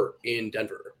before in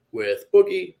Denver with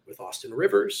Boogie, with Austin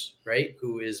Rivers, right?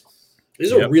 This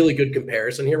is a really good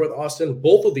comparison here with Austin.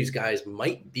 Both of these guys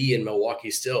might be in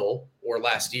Milwaukee still or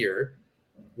last year.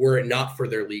 were it not for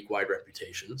their league-wide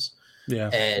reputations. Yeah.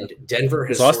 And Denver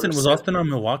has was Austin on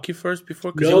Milwaukee first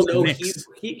before? No,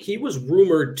 he was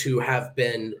rumored to have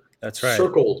been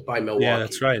circled by Milwaukee. Yeah,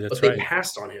 that's right. But they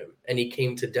passed on him, and he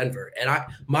came to Denver. And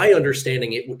my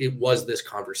understanding, it was this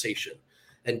conversation,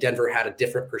 and Denver had a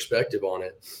different perspective on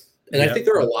it. And I think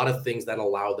there are a lot of things that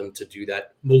allow them to do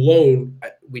that. Malone,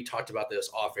 we talked about this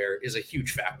off air, is a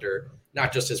huge factor,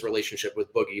 not just his relationship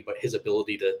with Boogie, but his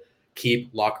ability to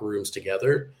keep locker rooms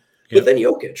together. But then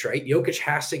Jokic, right? Jokic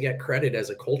has to get credit as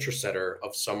a culture setter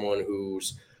of someone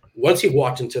who's, once he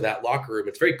walked into that locker room,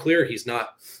 it's very clear he's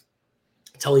not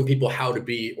telling people how to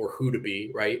be or who to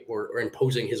be, right? Or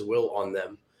imposing his will on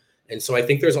them. And so I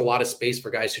think there's a lot of space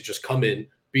for guys to just come in,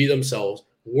 be themselves,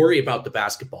 worry about the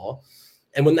basketball.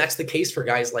 And when that's the case for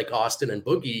guys like Austin and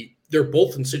Boogie, they're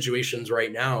both in situations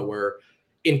right now where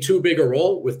in too big a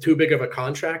role with too big of a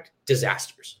contract,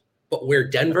 disasters. But where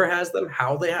Denver has them,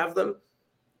 how they have them,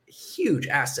 huge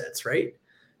assets, right?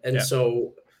 And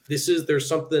so this is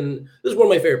one of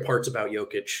my favorite parts about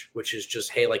Jokic, which is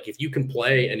just, hey, like if you can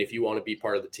play and if you want to be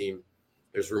part of the team,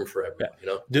 there's room for everyone, you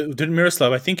know? Did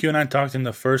Miroslav, I think you and I talked in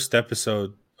the first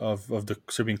episode of the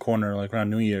Serbian Corner, like around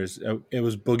New Year's, it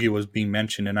was Boogie was being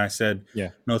mentioned, and I said,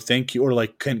 no, thank you, or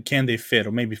like, can they fit,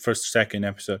 or maybe second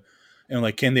episode, and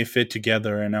like, can they fit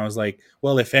together? And I was like,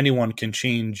 well, if anyone can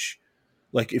change,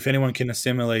 like if anyone can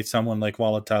assimilate someone like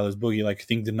volatile as Boogie, like I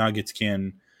think the Nuggets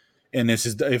can, and this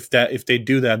is if they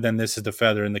do that, then this is the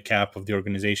feather in the cap of the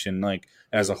organization, like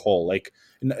as a whole. Like,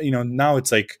 you know, now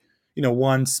it's like, you know,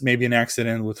 once maybe an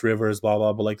accident with Rivers, blah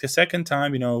blah, but like the second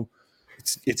time, you know,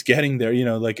 it's getting there, you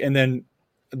know, like, and then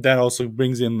that also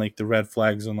brings in like the red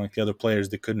flags on like the other players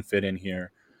that couldn't fit in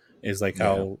here, is like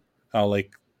how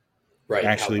like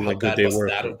actually how like good they were.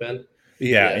 That have been?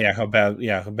 How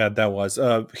bad that was.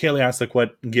 Haley asked like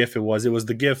what GIF it was. It was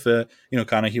the GIF, you know,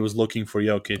 kind of he was looking for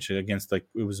Jokic against, like,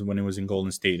 it was when he was in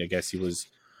Golden State. I guess he was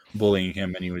bullying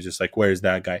him, and he was just like, "Where's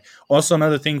that guy?" Also,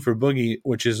 another thing for Boogie,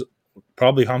 which is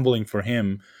probably humbling for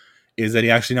him, is that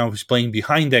he actually now is playing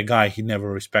behind that guy he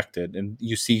never respected, and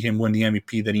you see him win the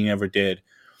MVP that he never did.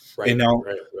 Right, and now,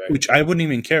 which I wouldn't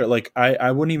even care. Like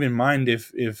I wouldn't even mind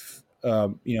if you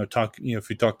know, if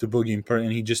you talk to Boogie in person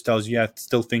and he just tells you, I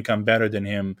still think I'm better than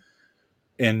him,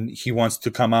 and he wants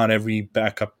to come out every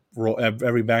backup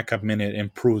minute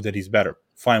and prove that he's better.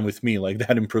 Fine with me. Like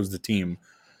that improves the team.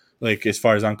 Like as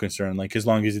far as I'm concerned, like as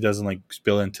long as he doesn't like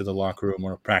spill into the locker room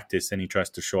or practice and he tries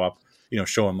to show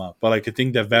him up. But like I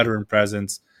think that veteran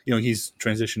presence, you know, he's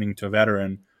transitioning to a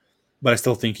veteran, but I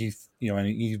still think he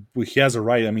has a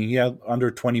right. I mean, he had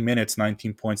under 20 minutes,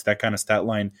 19 points. That kind of stat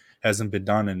line hasn't been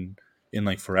done in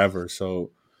like forever. So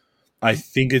I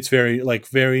think it's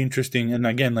very interesting. And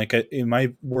again, like it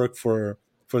might work for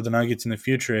the Nuggets in the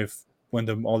future if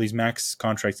when all these max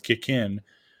contracts kick in,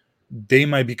 they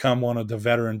might become one of the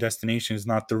veteran destinations,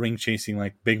 not the ring chasing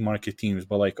like big market teams,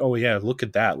 but like, oh yeah, look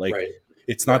at that. Like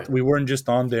it's not, we weren't just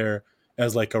on there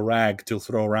as like a rag to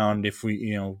throw around if we,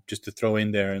 you know, just to throw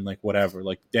in there and like whatever.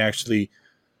 Like they actually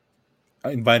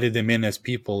invited them in as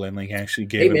people and like actually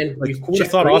gave them, like who would have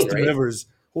thought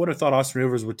Austin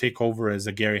Rivers would take over as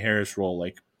a Gary Harris role,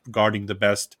 like guarding the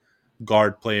best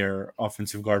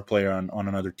offensive guard player on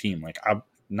another team. Like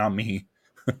not me.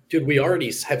 Dude, we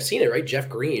already have seen it, right? Jeff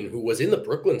Green, who was in the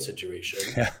Brooklyn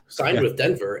situation, signed with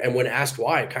Denver, and when asked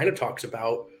why, kind of talks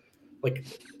about, like,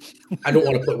 I don't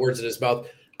want to put words in his mouth.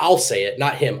 I'll say it,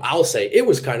 not him. I'll say it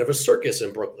was kind of a circus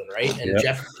in Brooklyn, right? And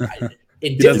Jeff,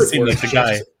 in different words, like the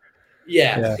guy.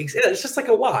 It's just like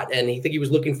a lot. And I think he was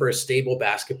looking for a stable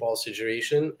basketball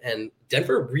situation, and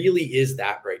Denver really is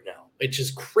that right now. It's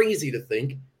just crazy to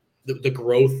think the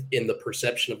growth in the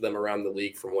perception of them around the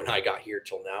league from when I got here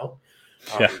till now.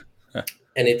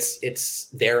 And it's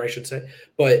there, I should say.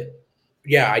 But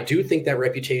yeah, I do think that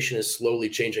reputation is slowly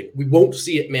changing. We won't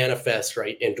see it manifest,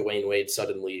 right, in Dwayne Wade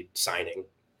suddenly signing,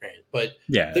 right? But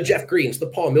the Jeff Greens, the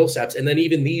Paul Millsaps, and then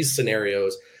even these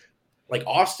scenarios, like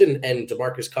Austin and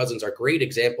DeMarcus Cousins are great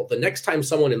example. The next time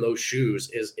someone in those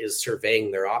shoes is surveying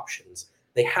their options,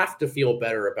 they have to feel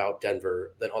better about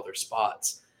Denver than other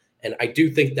spots. And I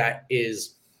do think that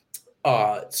is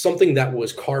something that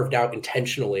was carved out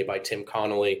intentionally by Tim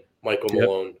Connolly, Michael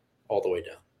Malone, all the way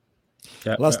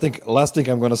down. Last thing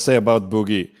I'm going to say about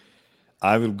Boogie,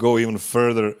 I will go even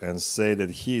further and say that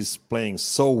he's playing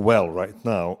so well right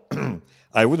now.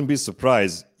 I wouldn't be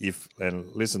surprised if, and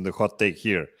listen to the hot take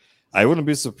here, I wouldn't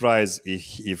be surprised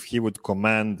if he would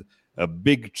command a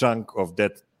big chunk of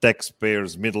that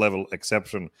taxpayers mid-level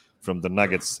exception from the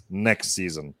Nuggets next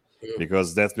season,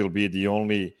 because that will be the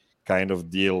only kind of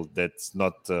deal that's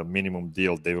not a minimum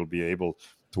deal they will be able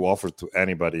to offer to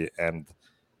anybody. And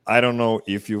I don't know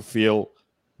if you feel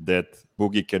that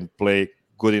Boogie can play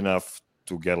good enough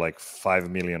to get like $5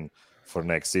 million for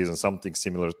next season, something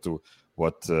similar to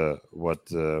what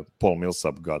Paul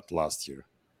Millsap got last year.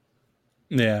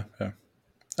 Yeah.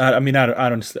 I mean, I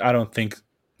don't think.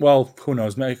 Well, who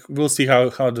knows? We'll see how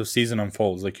the season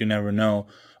unfolds. Like, you never know.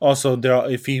 Also,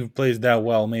 if he plays that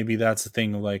well, maybe that's the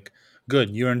thing. Like, good,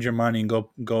 you earned your money and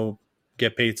go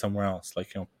get paid somewhere else.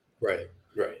 Like, Right.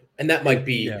 And that might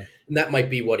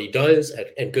be what he does,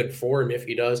 and good for him if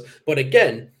he does. But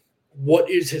again, what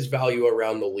is his value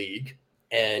around the league?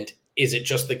 And is it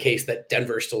just the case that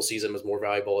Denver still sees him as more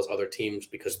valuable as other teams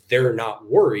because they're not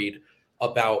worried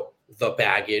about the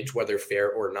baggage, whether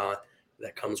fair or not,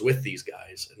 that comes with these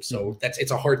guys? And so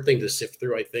it's a hard thing to sift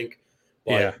through, I think.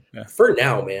 But for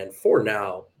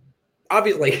now,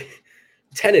 obviously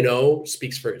 10-0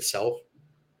 speaks for itself.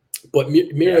 But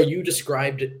Miro, you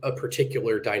described a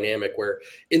particular dynamic where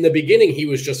in the beginning he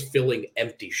was just filling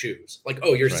empty shoes. Like,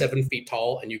 oh, you're 7 feet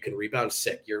tall and you can rebound,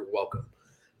 sick, you're welcome.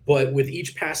 But with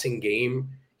each passing game,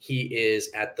 he is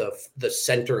at the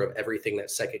center of everything that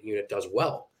second unit does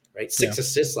well, right? 6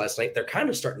 assists last night. They're kind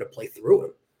of starting to play through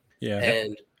him. Yeah.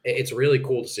 And it's really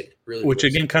cool to see. Which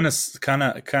again, kind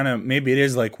of, maybe it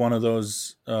is like one of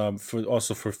those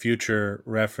for future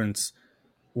reference.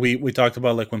 We talked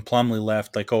about like when Plumlee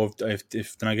left, like, oh, if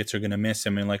the Nuggets are going to miss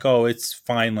him, and like, oh, it's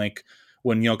fine. Like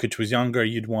when Jokic was younger,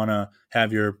 you'd want to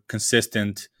have your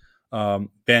consistent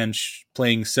bench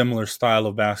playing similar style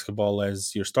of basketball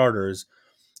as your starters.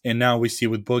 And now we see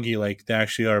with Boogie, like they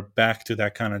actually are back to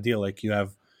that kind of deal. Like you're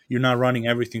not running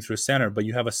everything through center, but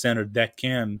you have a center that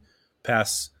can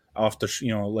pass off the,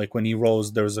 like when he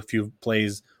rolls, there was a few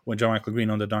plays when JaMychal Green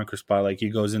on the dunker spot, like he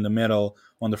goes in the middle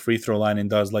on the free throw line and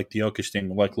does like the Jokic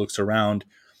thing, like looks around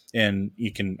and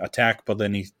he can attack, but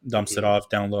then he dumps it off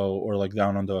down low or like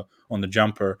down on the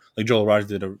jumper. Like Joel Raj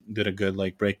did a good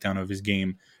like breakdown of his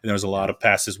game. And there was a lot of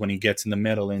passes when he gets in the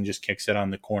middle and just kicks it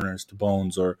on the corners to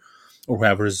Bones or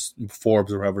whoever's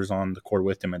Forbes or whoever's on the court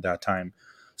with him at that time.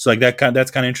 So like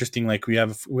that's kind of interesting. Like we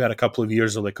had a couple of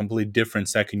years of like completely different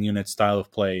second unit style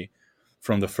of play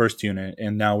from the first unit,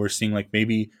 and now we're seeing like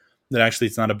maybe that actually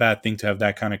it's not a bad thing to have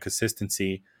that kind of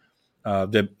consistency.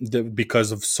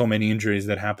 Because of so many injuries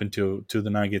that happen to the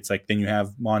Nuggets. Like then you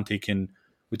have Monte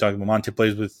we talked about Monte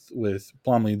plays with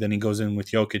Plumlee, then he goes in with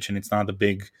Jokic, and it's not a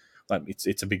big, like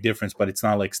it's a big difference, but it's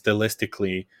not like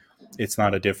stylistically, it's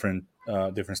not a different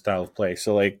style of play.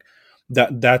 So like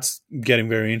that's getting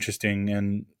very interesting,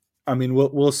 and I mean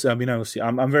we'll see. I mean I will see.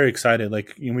 I'm very excited.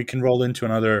 Like we can roll into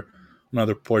another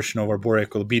portion of our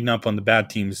Borek beating up on the bad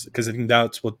teams, because I think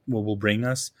that's what will bring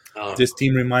us. This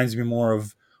team reminds me more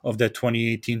of that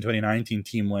 2018-2019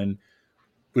 team when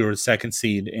we were the second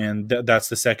seed, and that's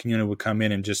the second unit would come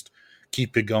in and just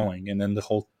keep it going, and then the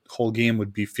whole game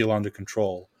would feel under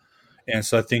control. And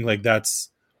so I think like that's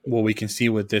what we can see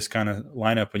with this kind of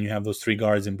lineup when you have those three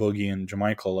guards in Boogie and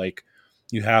JaMychal. Like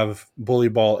you have bully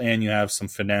ball and you have some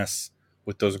finesse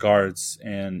with those guards.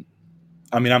 And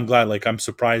I mean, I'm glad. Like I'm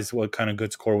surprised what kind of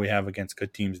good score we have against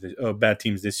bad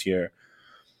teams this year.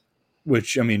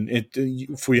 Which I mean,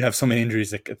 if we have so many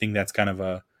injuries, I think that's kind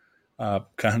of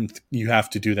you have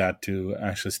to do that to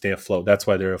actually stay afloat. That's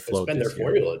why they're afloat. It's been their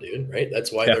formula, dude. Right?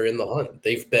 That's why they're in the hunt.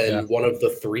 They've been one of the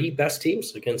three best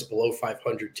teams against below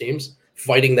 500 teams,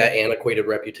 fighting that antiquated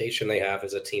reputation they have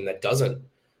as a team that doesn't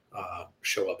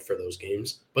show up for those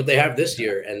games. But they have this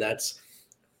year, and that's,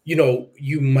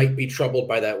 you might be troubled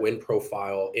by that win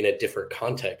profile in a different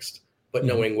context. But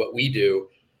knowing what we do,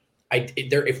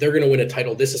 if they're going to win a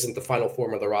title, this isn't the final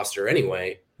form of the roster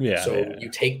anyway. You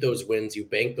take those wins, you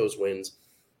bank those wins.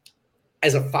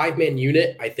 As a 5-man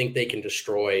unit, I think they can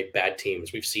destroy bad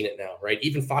teams. We've seen it now, right?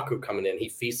 Even Facu coming in, he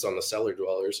feasts on the cellar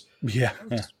dwellers. Yeah.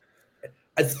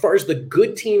 As far as the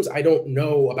good teams, I don't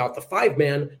know about the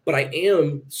 5-man, but I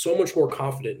am so much more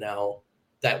confident now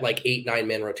that like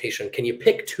 8-9-man rotation. Can you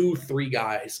pick 2-3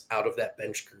 guys out of that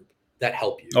bench group that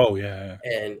help you? Oh yeah.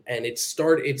 And it's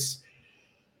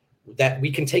that we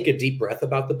can take a deep breath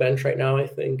about the bench right now, I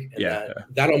think. And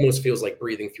that almost feels like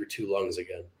breathing through 2 lungs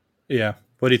again. Yeah.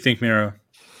 What do you think, Miro?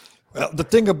 Well, the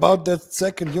thing about that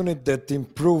second unit that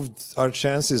improved our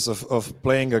chances of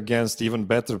playing against even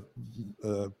better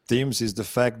teams is the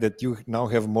fact that you now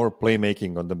have more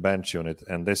playmaking on the bench unit.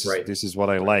 And this is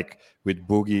what I like with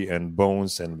Boogie and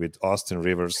Bones and with Austin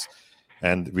Rivers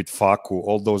and with Facu.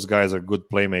 All those guys are good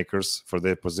playmakers for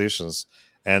their positions.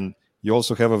 And you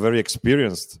also have a very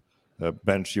experienced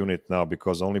bench unit now,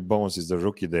 because only Bones is the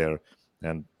rookie there,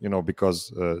 and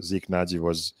because Zeke Naji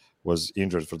was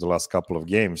injured for the last couple of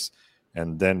games,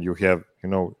 and then you have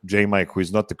J. Mike, who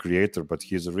is not the creator, but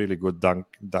he's a really good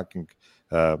dunking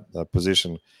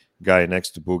position guy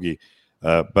next to Boogie.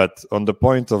 But on the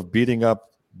point of beating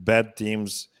up bad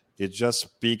teams, it just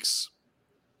speaks.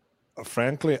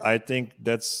 Frankly, I think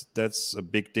that's a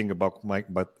big thing about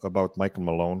Michael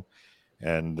Malone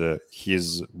and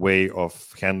his way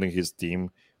of handling his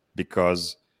team,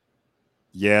 because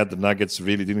the Nuggets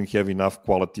really didn't have enough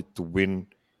quality to win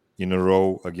in a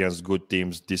row against good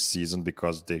teams this season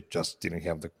because they just didn't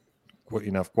have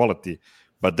enough quality.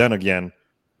 But then again,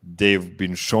 they've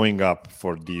been showing up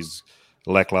for these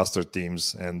lackluster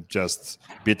teams and just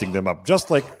beating them up,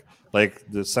 just like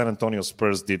the San Antonio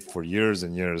Spurs did for years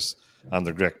and years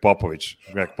under Greg Popovich.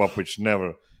 Greg Popovich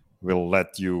never will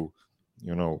let you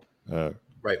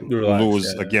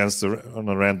lose against on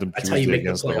a random That's Tuesday how you make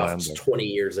against the playoffs Orlando. 20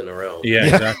 years in a row. Yeah,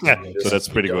 exactly. So that's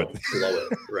pretty good. Blow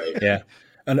it, right? Yeah.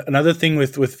 Another thing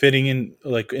with fitting in,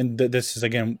 this is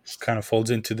again kind of folds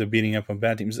into the beating up on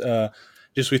bad teams.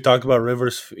 Just we talked about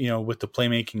Rivers, with the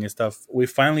playmaking and stuff. We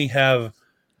finally have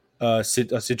a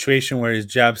situation where his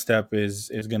jab step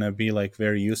is going to be like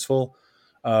very useful.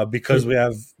 Because we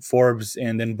have Forbes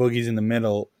and then Boogie's in the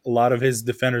middle. A lot of his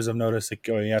defenders have noticed,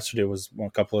 yesterday was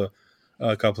a couple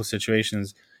of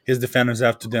situations. His defenders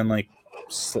have to then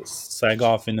sag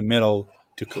off in the middle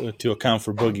to account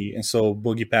for Boogie, and so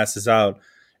Boogie passes out,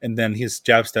 and then his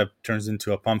jab step turns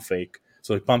into a pump fake.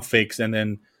 So he pump fakes and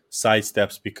then side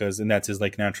steps and that's his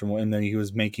natural. And then he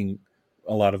was making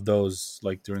a lot of those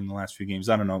during the last few games.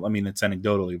 I don't know. I mean, it's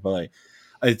anecdotally, but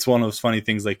it's one of those funny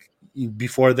things.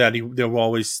 Before that, they were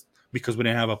always, because we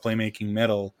didn't have a playmaking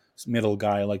middle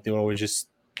guy, they were always just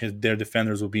their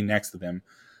defenders would be next to them,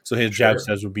 so his jab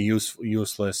steps would be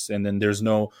useless. And then there's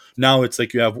now it's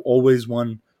you have always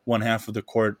one half of the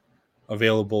court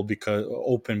available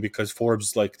because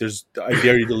Forbes I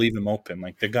dare you to leave him open.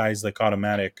 The guy's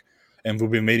automatic, and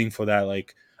we've been waiting for that.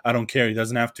 I don't care. He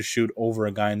doesn't have to shoot over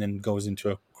a guy and then goes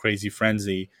into a crazy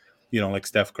frenzy. Like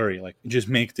Steph Curry, just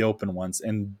make the open ones.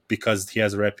 And because he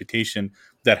has a reputation,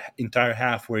 that entire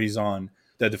half where he's on,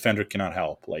 that defender cannot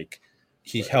help.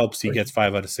 He helps, he gets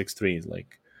 5 out of 6 threes.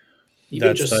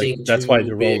 Even just seeing that's why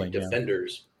they're rolling.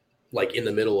 Defenders in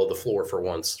the middle of the floor for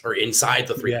once, or inside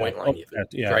the 3-point line, even,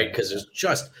 right? Because it's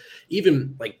just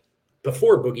even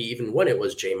before Boogie, even when it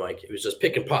was J Mike, it was just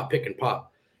pick and pop, and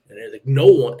no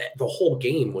one, the whole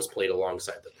game was played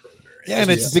alongside the perimeter. Yeah,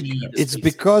 and it's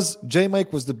because J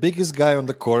Mike was the biggest guy on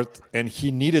the court, and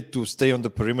he needed to stay on the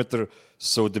perimeter,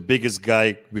 so the biggest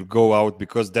guy will go out,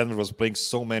 because Denver was playing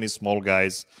so many small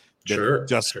guys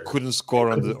that couldn't score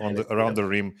around the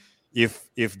rim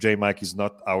if J Mike is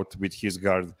not out with his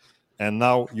guard. And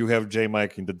now you have J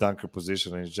Mike in the dunker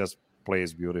position, and he just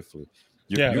plays beautifully.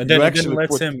 Then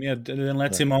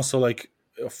lets him also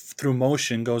through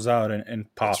motion goes out and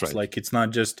pops. Right. It's not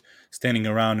just standing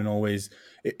around and always.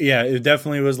 It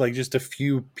definitely was just a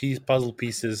few puzzle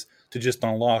pieces to just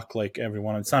unlock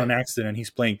everyone. It's not an accident.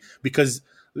 He's playing, because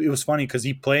it was funny because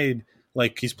he played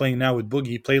he's playing now with Boogie.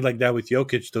 He played like that with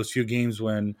Jokic those few games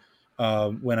when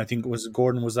I think it was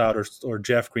Gordon was out or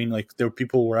Jeff Green. There were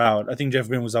people who were out. I think Jeff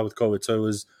Green was out with COVID, so it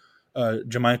was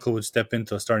JaMychal would step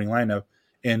into a starting lineup,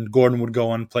 and Gordon would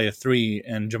go on play a 3,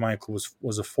 and JaMychal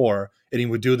was a 4, and he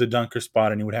would do the dunker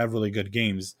spot, and he would have really good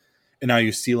games. And now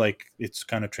you see it's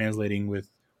kind of translating with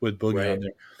Boogie out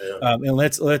there. Yeah. And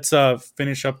let's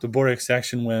finish up the Boric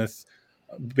section with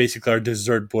basically our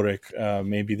dessert Boric.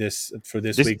 Maybe this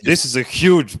week. This is a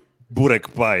huge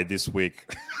Burek pie this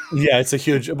week. Yeah, it's a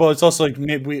huge. Well, it's also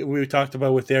maybe we talked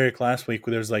about with Eric last week,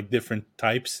 where there's different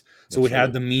types. So we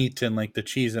had the meat and the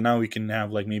cheese, and now we can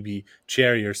have maybe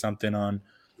cherry or something on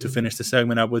to finish the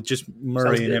segment up with just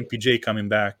Murray and MPJ coming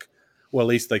back. Well, at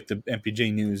least the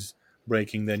MPJ news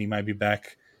breaking that he might be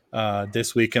back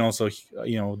this week, and also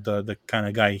the kind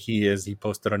of guy he is. He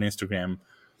posted on Instagram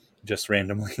just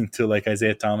randomly to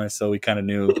Isaiah Thomas, so we kind of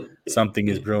knew something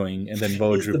is brewing. And then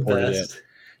Woj reported it.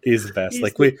 He's the best.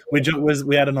 We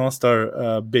had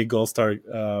an big all-star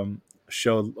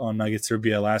show on Nuggets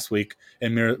Serbia last week,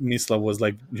 and Mislav was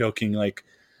joking I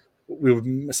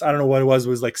don't know what it was. It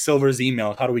was Silver's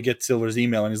email. How do we get Silver's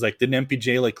email? And he's didn't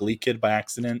MPJ leak it by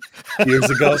accident years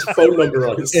ago? His phone number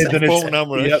on his phone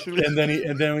number. Yep. And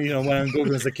then went on Google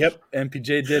and was yep,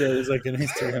 MPJ did it. It was an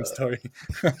Instagram story.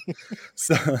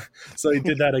 so he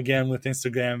did that again with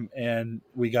Instagram, and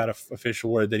we got an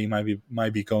official word that he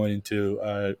might be going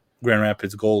into Grand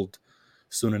Rapids Gold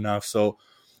soon enough. So,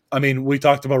 I mean, we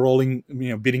talked about rolling,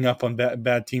 beating up on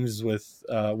bad teams with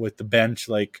the bench,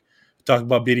 talk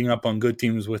about beating up on good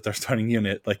teams with our starting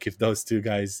unit. If those two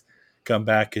guys come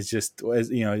back, it's just, as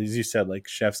you said,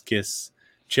 chef's kiss,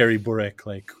 cherry Burek.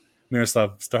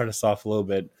 Miroslav, start us off a little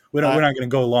bit. we're not going to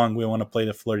go long. We want to play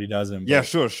the flirty dozen. Yeah,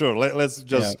 sure. Let's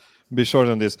just be short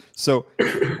on this. So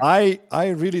I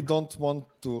really don't want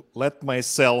to let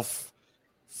myself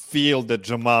feel that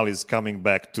Jamal is coming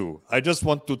back too. I just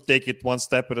want to take it one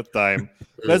step at a time.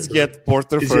 Let's get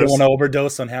Porter first. You don't want to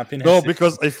overdose on happiness? No,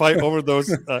 because if I overdose,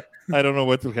 I don't know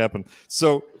what will happen.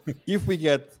 So if we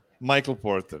get Michael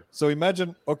Porter, so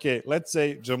imagine, okay, let's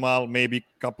say Jamal maybe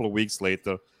a couple of weeks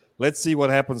later. Let's see what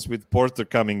happens with Porter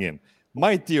coming in.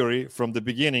 My theory from the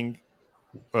beginning,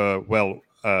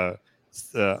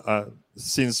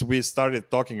 since we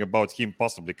started talking about him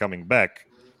possibly coming back,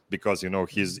 because,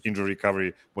 his injury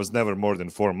recovery was never more than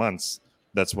 4 months.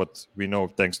 That's what we know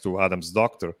thanks to Adam's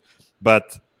doctor.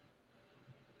 But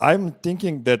I'm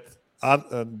thinking that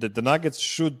the Nuggets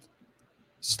should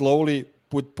slowly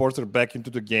put Porter back into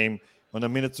the game on a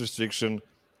minutes restriction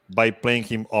by playing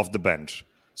him off the bench.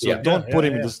 So don't put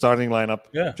him in the starting lineup.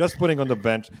 Yeah. Just putting on the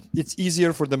bench. It's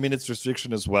easier for the minutes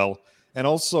restriction as well. And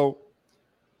also,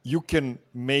 you can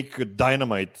make a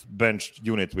dynamite bench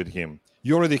unit with him.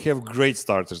 You already have great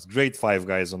starters, great 5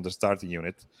 guys on the starting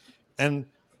unit. And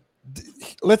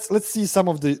let's see some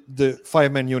of the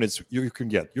 5-man units you can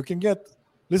get. You can get,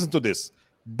 listen to this,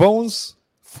 Bones,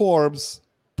 Forbes,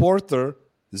 Porter,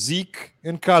 Zeke,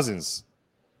 and Cousins.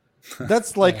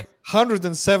 That's like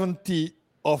 170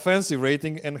 offensive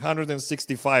rating and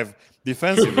 165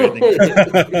 defensive rating.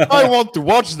 I want to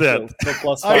watch that. So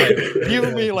 +5.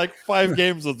 Give me like 5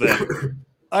 games of that.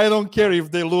 I don't care if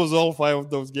they lose all 5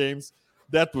 of those games.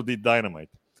 That would be dynamite.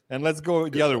 And let's go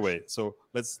the other way. So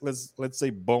let's say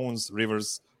Bones,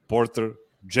 Rivers, Porter,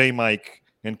 J. Mike,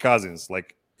 and Cousins,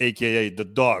 like AKA the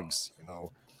dogs,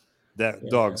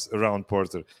 dogs around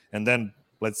Porter. And then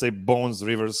let's say Bones,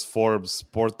 Rivers, Forbes,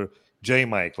 Porter, J.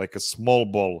 Mike, like a small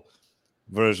ball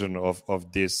version of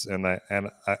this. And I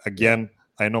again,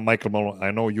 I know Michael Malone,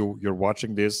 I know you're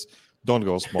watching this. Don't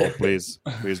go small, please.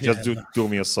 Just do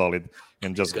me a solid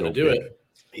and just go do big. it.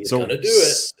 He's gonna do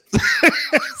it.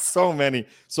 so many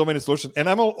solutions, and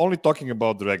I'm only talking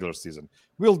about the regular season.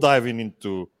 We'll dive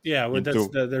into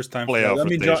there's time for that. I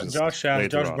mean,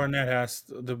 Josh Barnett has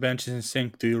the bench in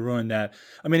sync. Do you ruin that?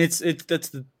 I mean,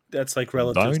 that's like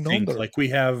relative things. Like we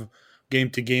have game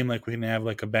to game, like we can have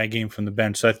like a bad game from the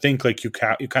bench. So I think like you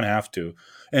kind of have to.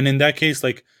 And in that case,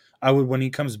 like I would, when he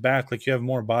comes back, like you have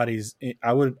more bodies.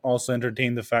 I would also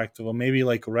entertain the fact of maybe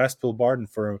like rest Bill Barton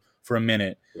for a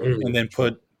minute, and then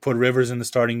put Rivers in the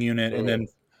starting unit, and then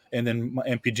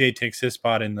MPJ takes his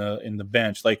spot in the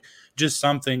bench, like just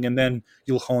something, and then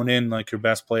you'll hone in like your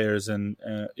best players, and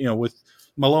with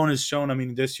Malone has shown. I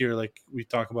mean, this year, like we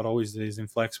talk about always, that he's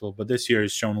inflexible, but this year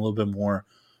he's shown a little bit more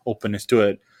openness to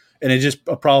it, and it just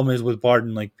a problem is with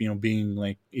Barton, like being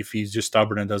like if he's just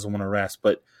stubborn and doesn't want to rest,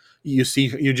 but. You see,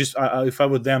 if I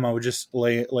were them, I would just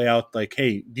lay out like,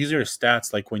 hey, these are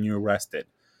stats like when you're rested.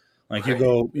 Like you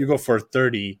go for a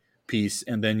 30 piece,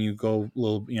 and then you go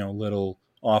little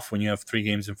off when you have 3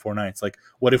 games in 4 nights. Like,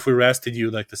 what if we rested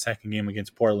you like the second game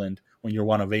against Portland when you're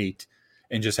 1 of 8,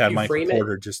 and just have Michael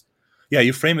Porter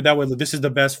you frame it that way. Like, this is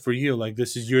the best for you. Like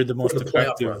you're the most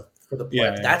effective for the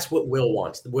playoff. That's what Will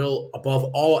wants. Will above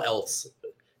all else.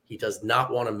 He does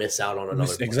not want to miss out on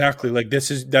another. Exactly. Like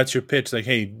that's your pitch. Like,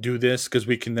 hey, do this because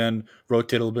we can then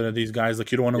rotate a little bit of these guys. Like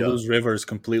you don't want to lose Rivers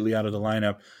completely out of the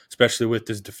lineup, especially with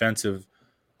this defensive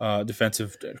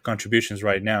contributions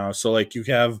right now. So like you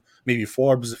have maybe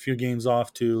Forbes a few games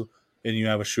off too, and you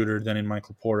have a shooter then in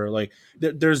Michael Porter. Like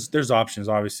there's options.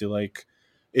 Obviously, like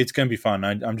it's gonna be fun.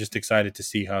 I'm just excited to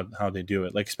see how they do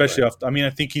it. Like especially off. I mean,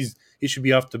 I think he should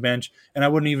be off the bench, and I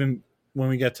wouldn't even. When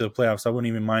we get to the playoffs, I wouldn't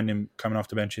even mind him coming off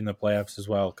the bench in the playoffs as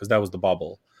well, because that was the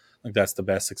bubble. Like that's the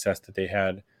best success that they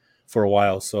had for a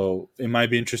while. So it might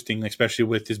be interesting, especially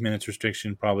with his minutes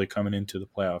restriction probably coming into the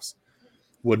playoffs.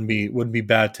 Wouldn't be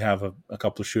bad to have a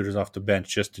couple of shooters off the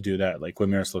bench just to do that. Like what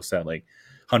Miroslav said, like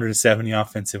 170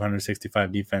 offensive,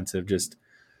 165 defensive. Just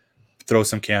throw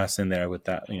some chaos in there with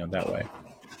that, that way.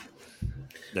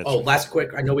 Last quick.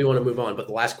 I know we want to move on, but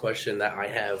the last question that I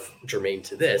have germane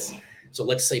to this. So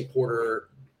let's say Porter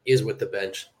is with the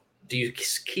bench. Do you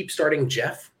keep starting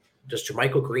Jeff? Does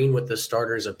Jermichael Green with the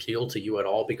starters appeal to you at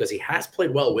all? Because he has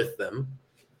played well with them.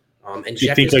 And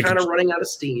Jeff is kind of running out of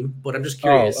steam, but I'm just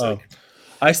curious.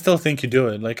 I still think you do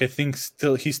it. Like I think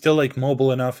he's still like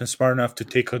mobile enough and smart enough to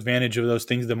take advantage of those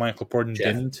things that Michael Porter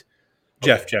didn't.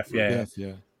 Jeff, yeah.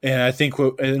 And I think,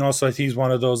 and also I think he's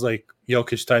one of those like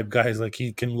Jokic type guys. Like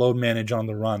he can load manage on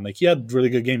the run. Like he had a really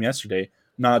good game yesterday.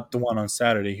 Not the one on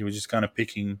Saturday. He was just kind of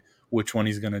picking which one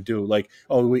he's going to do. Like,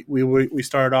 we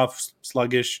started off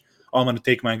sluggish. I'm going to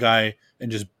take my guy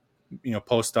and just,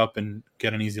 post up and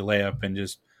get an easy layup and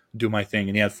just do my thing,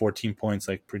 and he had 14 points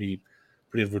like pretty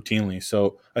routinely.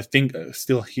 So I think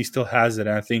he still has it,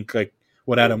 and I think like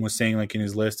what Adam was saying, like in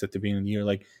his list at the beginning of the year,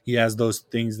 like he has those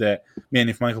things that, man,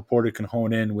 if Michael Porter can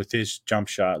hone in with his jump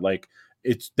shot, like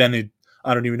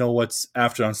I don't even know what's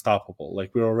after unstoppable.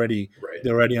 Like they're already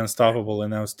unstoppable in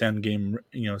those 10-game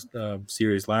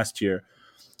series last year.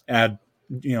 Add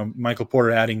Michael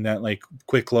Porter adding that like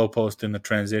quick low post in the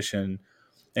transition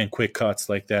and quick cuts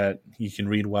like that he can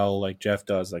read well like Jeff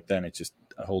does, like then it's just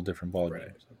a whole different ballgame.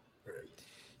 Right.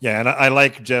 Yeah, and I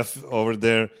like Jeff over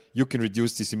there. You can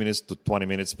reduce TC minutes to 20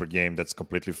 minutes per game. That's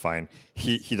completely fine.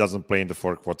 He doesn't play in the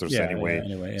 4 quarters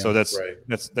anyway. So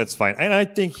that's fine. And I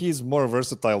think he's more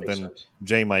versatile than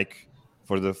J. Mike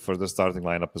for the starting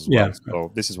lineup as well. Yeah.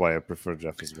 So this is why I prefer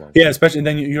Jeff as well. Yeah, especially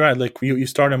then you're right. Like you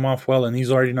start him off well, and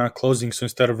he's already not closing. So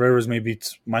instead of Rivers, maybe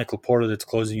it's Michael Porter that's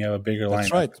closing. You have a bigger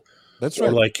lineup. That's right.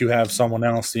 Or like you have someone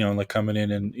else, like coming in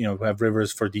and have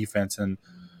Rivers for defense and.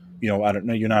 I don't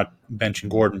know. You're not benching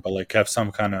Gordon, but like have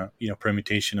some kind of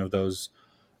permutation of those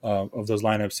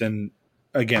lineups. And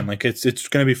again, like it's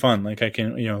going to be fun. Like I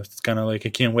can, it's kind of like I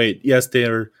can't wait. Yes, they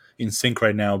are in sync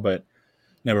right now, but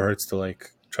never hurts to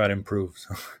like try to improve.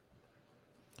 So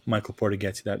Michael Porter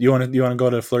gets you that. You want to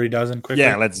go to Flurry Dozen quickly?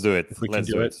 Yeah, let's do it.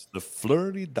 Let's do it. The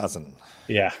Flurry Dozen.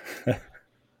 Yeah.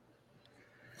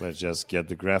 Let's just get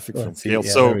the graphic from Kale.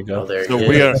 Yeah, so there we go.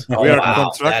 we are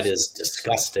that is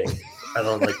disgusting. I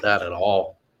don't like that at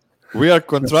all. We are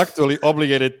contractually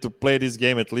obligated to play this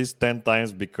game at least 10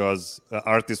 times because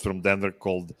artist from Denver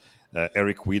called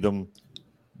Eric Weedham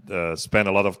spent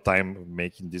a lot of time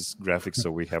making this graphic, so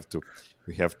we have to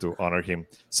honor him.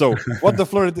 So what the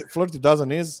Flirty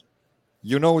Dozen is,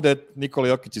 that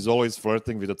Nikola Jokic is always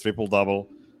flirting with a triple-double.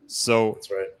 So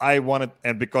that's right. I wanted,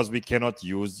 and because we cannot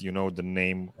use, the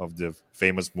name of the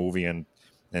famous movie and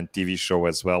TV show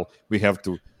as well, we have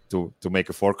to make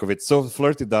a fork of it. So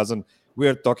Flirty Dozen, we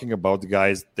are talking about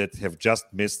guys that have just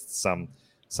missed some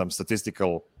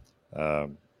statistical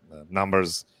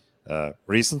numbers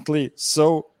recently.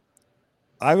 So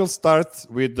I will start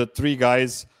with the 3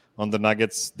 guys on the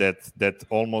Nuggets that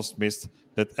almost missed.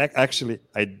 That actually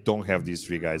I don't have these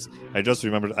 3 guys. I just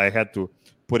remembered I had to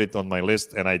put it on my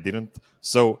list and I didn't.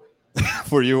 So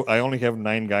for you, I only have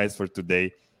 9 guys for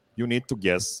today. You need to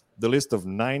guess the list of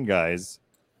 9 guys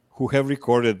who have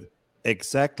recorded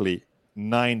exactly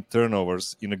 9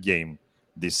 turnovers in a game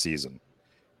this season.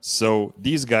 So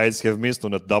these guys have missed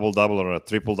on a double-double or a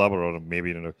triple-double or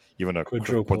maybe even a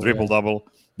quadruple-double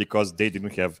because they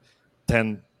didn't have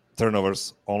 10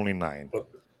 turnovers, only 9.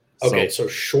 Okay, so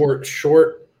short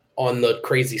on the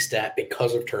crazy stat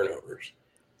because of turnovers.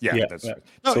 Yeah, that's right.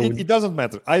 No, it doesn't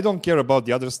matter. I don't care about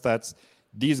the other stats.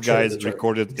 These guys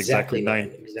recorded exactly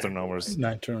 9 turnovers in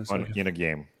a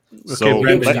game. Okay, so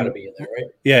Jokic's got to be in there, right?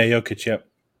 Yeah, Jokic. Yep.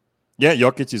 Yeah,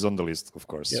 Jokic is on the list, of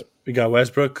course. Yep. We got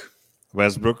Westbrook.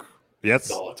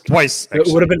 Yes, twice. Actually, it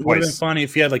would have been funny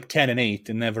if you had like 10 and 8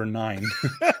 and never 9.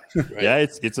 Right. Yeah,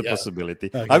 it's a possibility.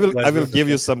 Okay, I will give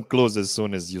you some clues as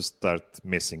soon as you start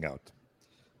missing out.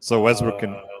 So Westbrook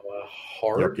and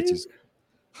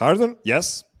Harden,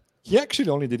 yes, he actually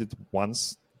only did it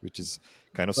once, which is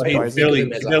kind of surprising. He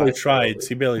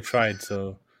barely tried.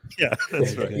 So yeah,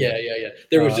 that's right. Yeah.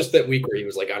 There was just that week where he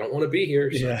was like, "I don't want to be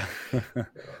here." So. Yeah.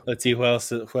 Let's see who else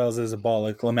has a ball.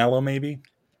 Like LaMelo, maybe.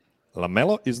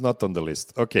 LaMelo is not on the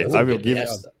list. Okay, I will give.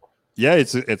 Yeah,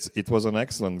 it was an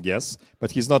excellent guess,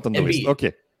 but he's not on the list.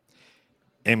 Okay,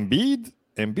 Embiid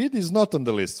is not on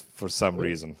the list for some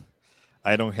reason.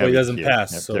 I don't have. He doesn't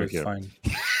pass, so it's fine.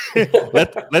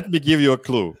 Let me give you a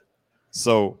clue.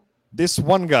 So this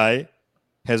one guy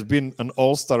has been an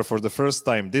all-star for the first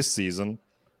time this season,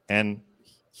 and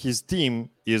his team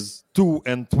is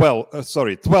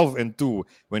 12-2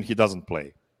 when he doesn't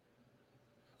play.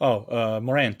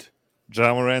 Morant.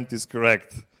 Ja Morant is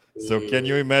correct. So can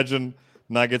you imagine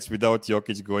Nuggets without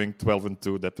Jokic going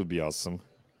 12-2? That would be awesome.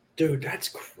 Dude, that's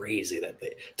crazy.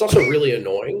 It's also really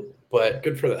annoying, but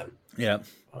good for them. Yeah.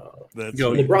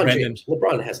 LeBron James.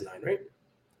 LeBron has 9, right?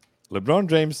 LeBron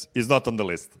James is not on the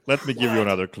list. Let me give you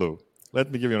another clue. Let's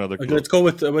go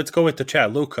with the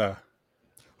chat. Luka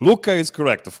is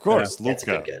correct, of course. Yeah,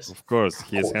 Luka, of course,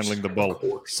 he is handling the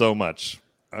ball so much.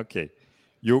 Okay,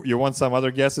 you want some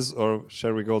other guesses, or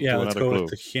shall we go to another clue? Yeah, let's go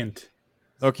with the hint.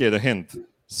 Okay, the hint.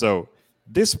 So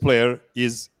this player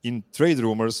is in trade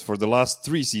rumors for the last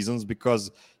 3 seasons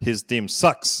because his team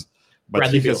sucks. But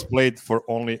Bradley Beal has played for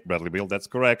only Bradley Beal. That's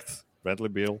correct. Bradley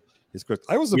Beal is correct.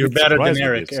 I was a You're bit better than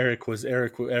surprised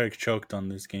Eric. Eric choked on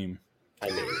this game. I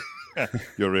knew.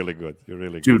 You're really good. You're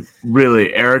really good. Dude,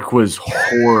 really, Eric was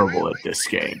horrible at this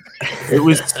game. It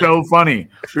was so funny.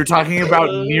 We were talking about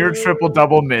near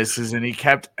triple-double misses, and he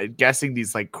kept guessing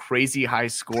these like crazy high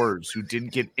scorers who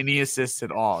didn't get any assists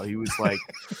at all. He was like,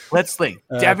 let's think,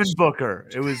 Devin Booker.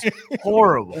 It was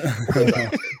horrible.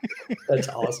 That's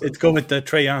awesome. Let's go with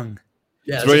Trae Young.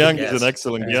 Yeah, Trae Young is an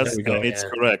excellent Yeah, guess, there we go. and it's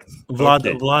correct.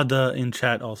 Vlad in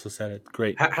chat also said it.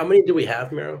 Great. How many do we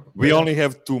have, Miro? We only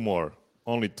have two more.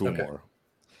 Only two more.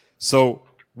 So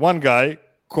one guy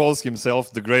calls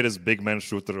himself the greatest big man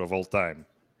shooter of all time.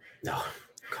 No,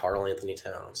 Karl Anthony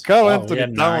Towns. Karl Oh, Anthony yeah,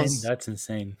 Towns. 9. That's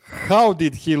insane. How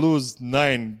did he lose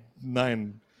nine?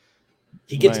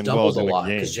 He gets 9 doubled balls a in a lot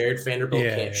game. because Jared Vanderbilt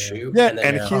can't shoot. Yeah, and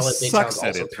and then he Karl Anthony sucks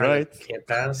Towns at also it, kinda right? Can't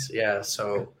pass. Yeah,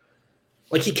 so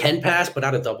like he can pass, but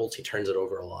out of doubles he turns it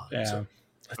over a lot. Yeah. So.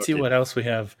 Let's see what else we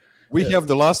have. We have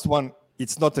the last one.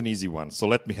 It's not an easy one, so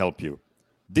let me help you.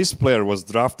 This player was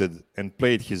drafted and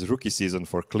played his rookie season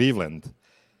for Cleveland,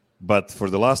 but for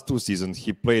the last 2 seasons,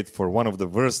 he played for one of the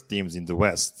worst teams in the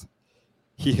West.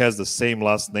 He has the same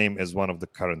last name as one of the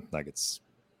current Nuggets.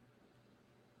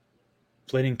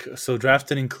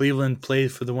 Drafted in Cleveland,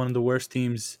 played for one of the worst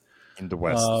teams In the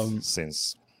West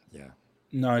since, yeah.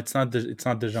 No, it's not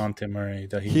DeJounte Murray.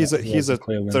 He's a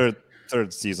Cleveland.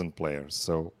 third season player.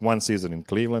 So 1 season in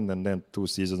Cleveland and then 2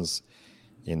 seasons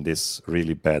in this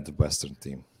really bad Western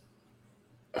team.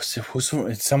 So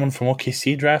it's someone from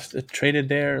OKC traded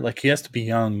there? Like he has to be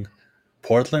young.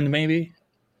 Portland maybe?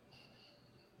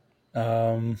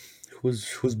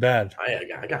 Who's bad? I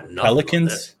got nothing.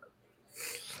 Pelicans?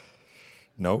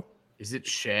 No. Is it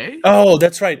Shea? Oh,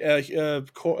 that's right.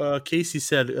 Casey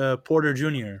said Porter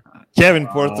Jr. Kevin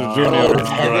Porter Jr. is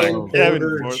correct. Kevin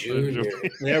Porter Porter Jr. Jr.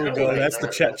 There we go. That's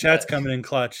the chat's coming in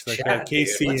clutch. Like Chat,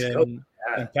 Casey dude, let's go.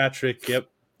 and Patrick. Yep.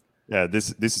 Yeah,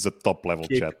 this is a top level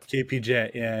chat.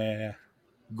 KPJ. Yeah.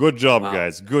 Good job,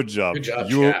 guys. Good job. Good job,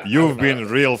 chat. You've been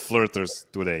real flirters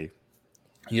today.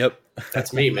 Yep.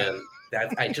 That's me, man.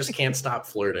 I just can't stop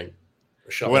flirting.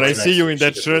 When I see you in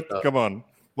that shirt, come on.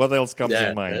 What else comes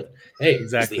in mind? Man. Hey,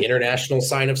 Exactly. it's the international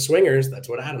sign of swingers. That's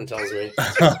what Adam tells me.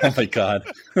 Oh my god,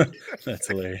 that's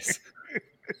hilarious.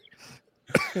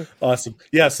 Awesome.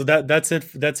 Yeah. So that's it.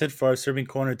 That's it for our Serbian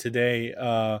Corner today.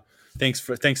 Thanks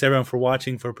everyone for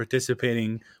watching, for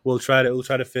participating. We'll try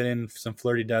to fit in some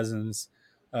flirty dozens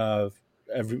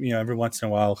every once in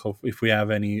a while if we have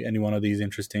any one of these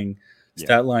interesting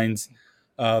stat lines.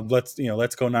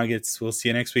 Let's go Nuggets. We'll see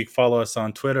you next week. Follow us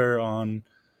on Twitter, on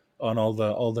all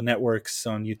the networks,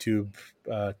 on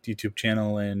YouTube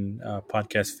channel and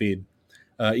podcast feed.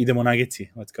 Idemo Nuggets.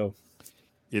 Let's go.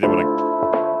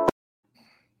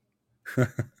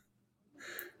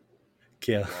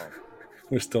 Okay,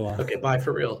 we're still on. Okay, bye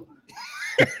for real.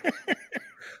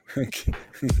 Okay.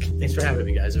 Thanks for having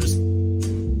me, guys. It was